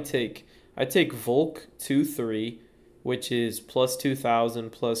I'd take Volk 2, 3, which is plus 2,000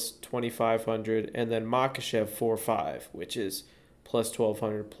 plus 2,500, and then Makhachev 4, 5, which is plus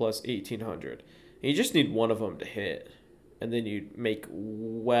 1,200 plus 1,800. And you just need one of them to hit, and then you'd make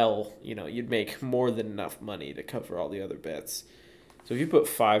more than enough money to cover all the other bets. So if you put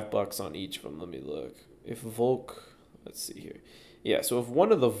 $5 on each of them, let me look. If Volk, let's see here. Yeah, so if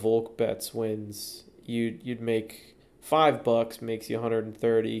one of the Volk bets wins, you'd make $5 makes you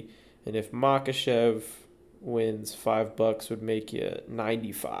 130, and if Makashev wins, $5 would make you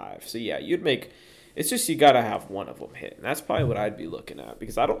 95. So yeah, you'd make. It's just you gotta have one of them hit, and that's probably what I'd be looking at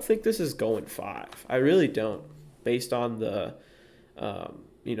because I don't think this is going 5. I really don't, based on the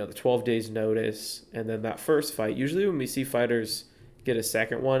 12 days notice and then that first fight. Usually when we see fighters get a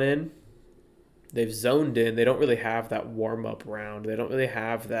second one in, they've zoned in. They don't really have that warm up round. They don't really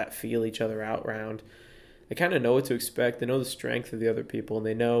have that feel each other out round. They kind of know what to expect. They know the strength of the other people, and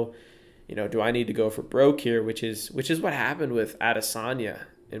they know, do I need to go for broke here? Which is what happened with Adesanya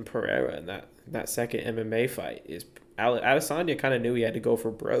and Pereira in that second MMA fight. Is Adesanya kind of knew he had to go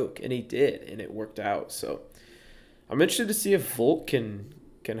for broke, and he did, and it worked out. So I'm interested to see if Volk can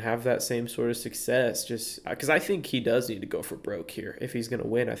have that same sort of success. Just because I think he does need to go for broke here if he's going to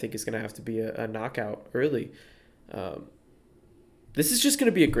win. I think it's going to have to be a knockout early. Um, this is just going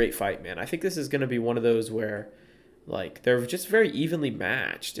to be a great fight, man. I think this is going to be one of those where like they're just very evenly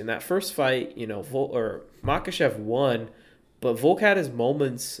matched. In that first fight, Makhachev won, but Volk had his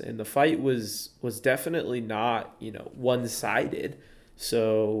moments, and the fight was definitely not one sided.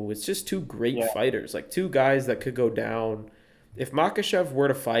 So it's just two great Yeah, fighters, like two guys that could go down. If Makhachev were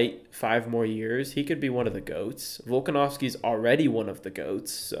to fight 5 more years, he could be one of the goats. Volkanovski's already one of the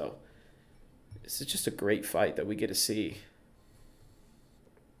goats, so this is just a great fight that we get to see.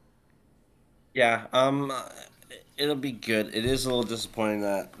 yeah. It'll be good. It is a little disappointing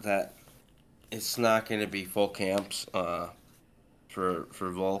that it's not going to be full camps for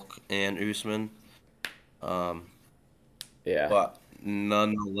Volk and Usman. Um, Yeah, but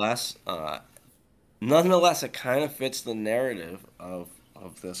nonetheless, it kind of fits the narrative of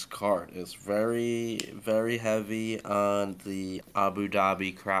this card. It's very, very heavy on the Abu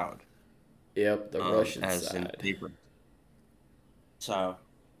Dhabi crowd, yep, the Russian as in side. paper. So,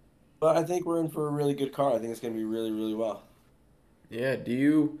 but I think we're in for a really good card. I think it's going to be really, really well. Yeah, do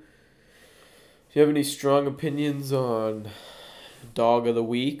you have any strong opinions on dog of the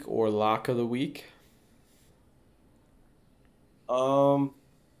week or lock of the week? Um,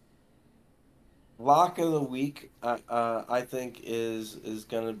 Lock of the week, I think is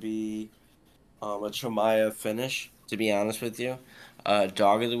going to be a Chimaya finish. To be honest with you,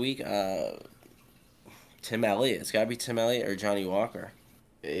 dog of the week, Tim Elliott. It's got to be Tim Elliott or Johnny Walker.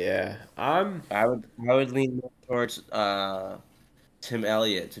 Yeah, I'm I would lean more towards Tim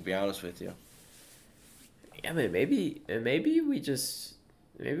Elliott, to be honest with you. Yeah, man. Maybe we just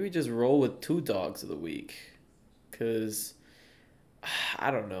roll with two dogs of the week, cause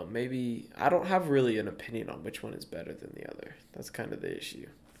I don't know. Maybe I don't have really an opinion on which one is better than the other. That's kind of the issue.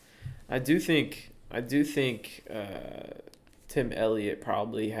 I do think Tim Elliott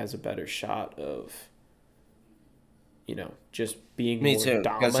probably has a better shot of just being Me more too,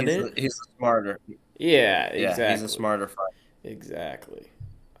 because dominant. he's the smarter. Yeah, Yeah, he's a exactly. smarter fighter. Exactly.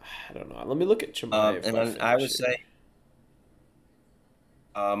 I don't know. Let me look at Chimaev And by then I finish would here. say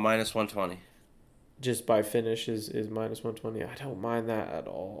minus 120. Just by finish is minus 120. I don't mind that at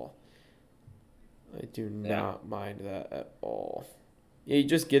all. I do Yeah. not mind that at all. Yeah, you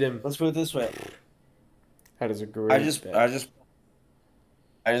just get him. Let's put it this way. That is a I great just bet. I just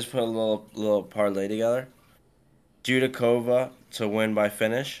I just put a little parlay together. Judakova to win by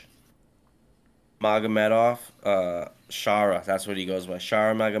finish. Magomedov, Shara, that's what he goes by.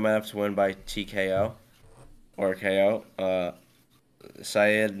 Shara Magomedov to win by TKO or KO.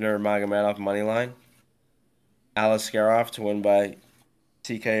 Syed Nurmagomedov money line. Alaskarov to win by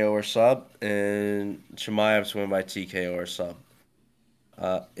TKO or sub, and Chimaev to win by TKO or sub.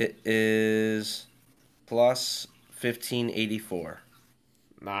 It is plus 1584.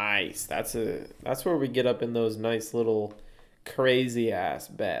 Nice. That's where we get up in those nice little crazy ass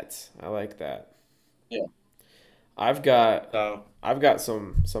bets. I like that. Yeah. I've got So, I've got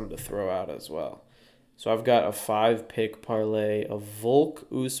some to throw out as well. So I've got a five pick parlay of Volk,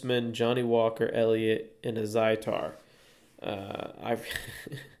 Usman, Johnny Walker, Elliott, and a Zaitar. I've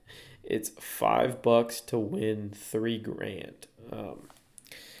it's $5 to win 3 grand.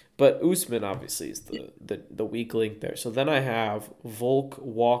 But Usman obviously is the weak link there. So then I have Volk,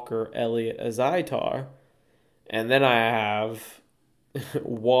 Walker, Elliott, Azaitar, and then I have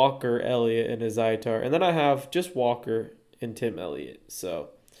Walker, Elliott, and Azaitar, and then I have just Walker and Tim Elliott. So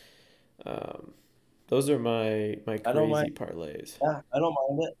um, those are my I don't mind. crazy parlays. Yeah, I don't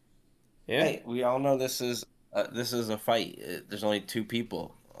mind it. Yeah. Hey, we all know this is a fight. There's only two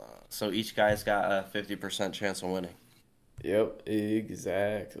people, so each guy's got a 50% chance of winning. Yep.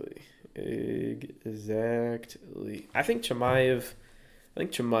 Exactly. Exactly. I think Chimaev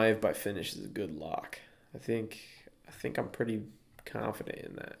by finish is a good lock. I think I think I'm pretty confident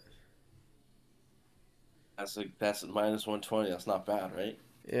in that. That's minus 120. That's not bad, right?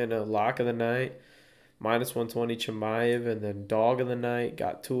 And a lock of the night, minus 120 Chimaev, and then dog of the night,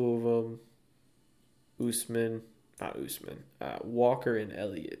 got two of them. Usman, not Usman, Walker and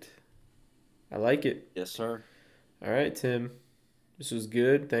Elliott. I like it. Yes, sir. All right, Tim. This was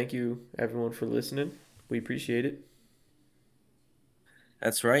good. Thank you, everyone, for listening. We appreciate it.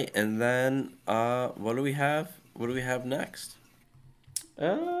 That's right. And then what do we have? What do we have next?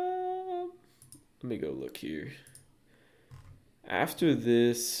 Let me go look here. After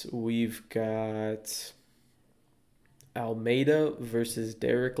this, we've got Almeida versus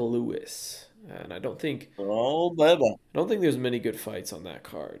Derek Lewis, and Oh, baby. I don't think there's many good fights on that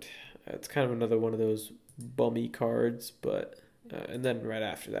card. It's kind of another one of those bummy cards, but and then right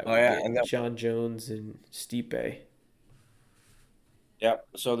after that Oh we yeah, and get then John Jones and Stipe. yep.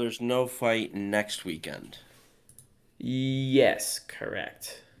 So there's no fight next weekend. Yes,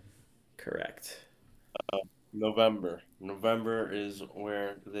 correct, correct. November. November is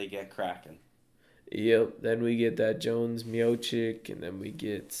where they get cracking. Yep. Then we get that Jones Miocic, and then we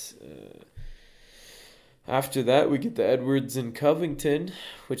get after that we get the Edwards and Covington,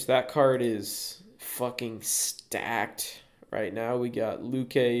 which that card is fucking stacked right now. We got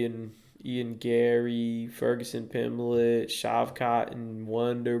Luque and Ian Gary, Ferguson Pimlet, Shavkat and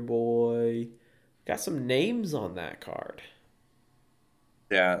Wonder Boy. Got some names on that card.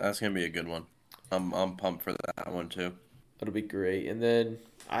 Yeah, that's gonna be a good one. I'm pumped for that one too. That'll be great. And then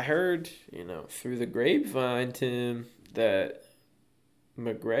I heard, through the grapevine, Tim, that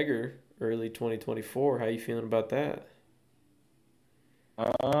McGregor early 2024. How you feeling about that?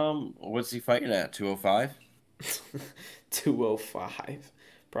 What's he fighting at? 205? 205.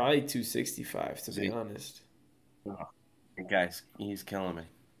 Probably 265 to Is be he? honest. Oh, guys, he's killing me.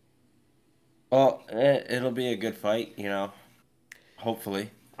 Well, it'll be a good fight,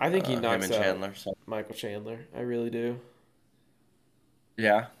 hopefully. I think he Him knocks and out Chandler. So Michael Chandler. I really do.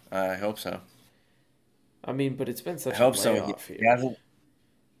 yeah, I hope so. I mean, but it's been I such a hope so. He, layoff he here. hasn't.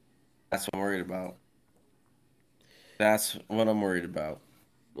 That's what I'm worried about. That's what I'm worried about.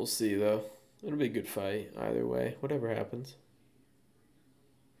 We'll see though. It'll be a good fight either way. Whatever happens.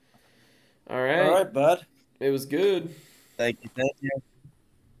 All All right. right, bud. It was good. Thank you. Thank you.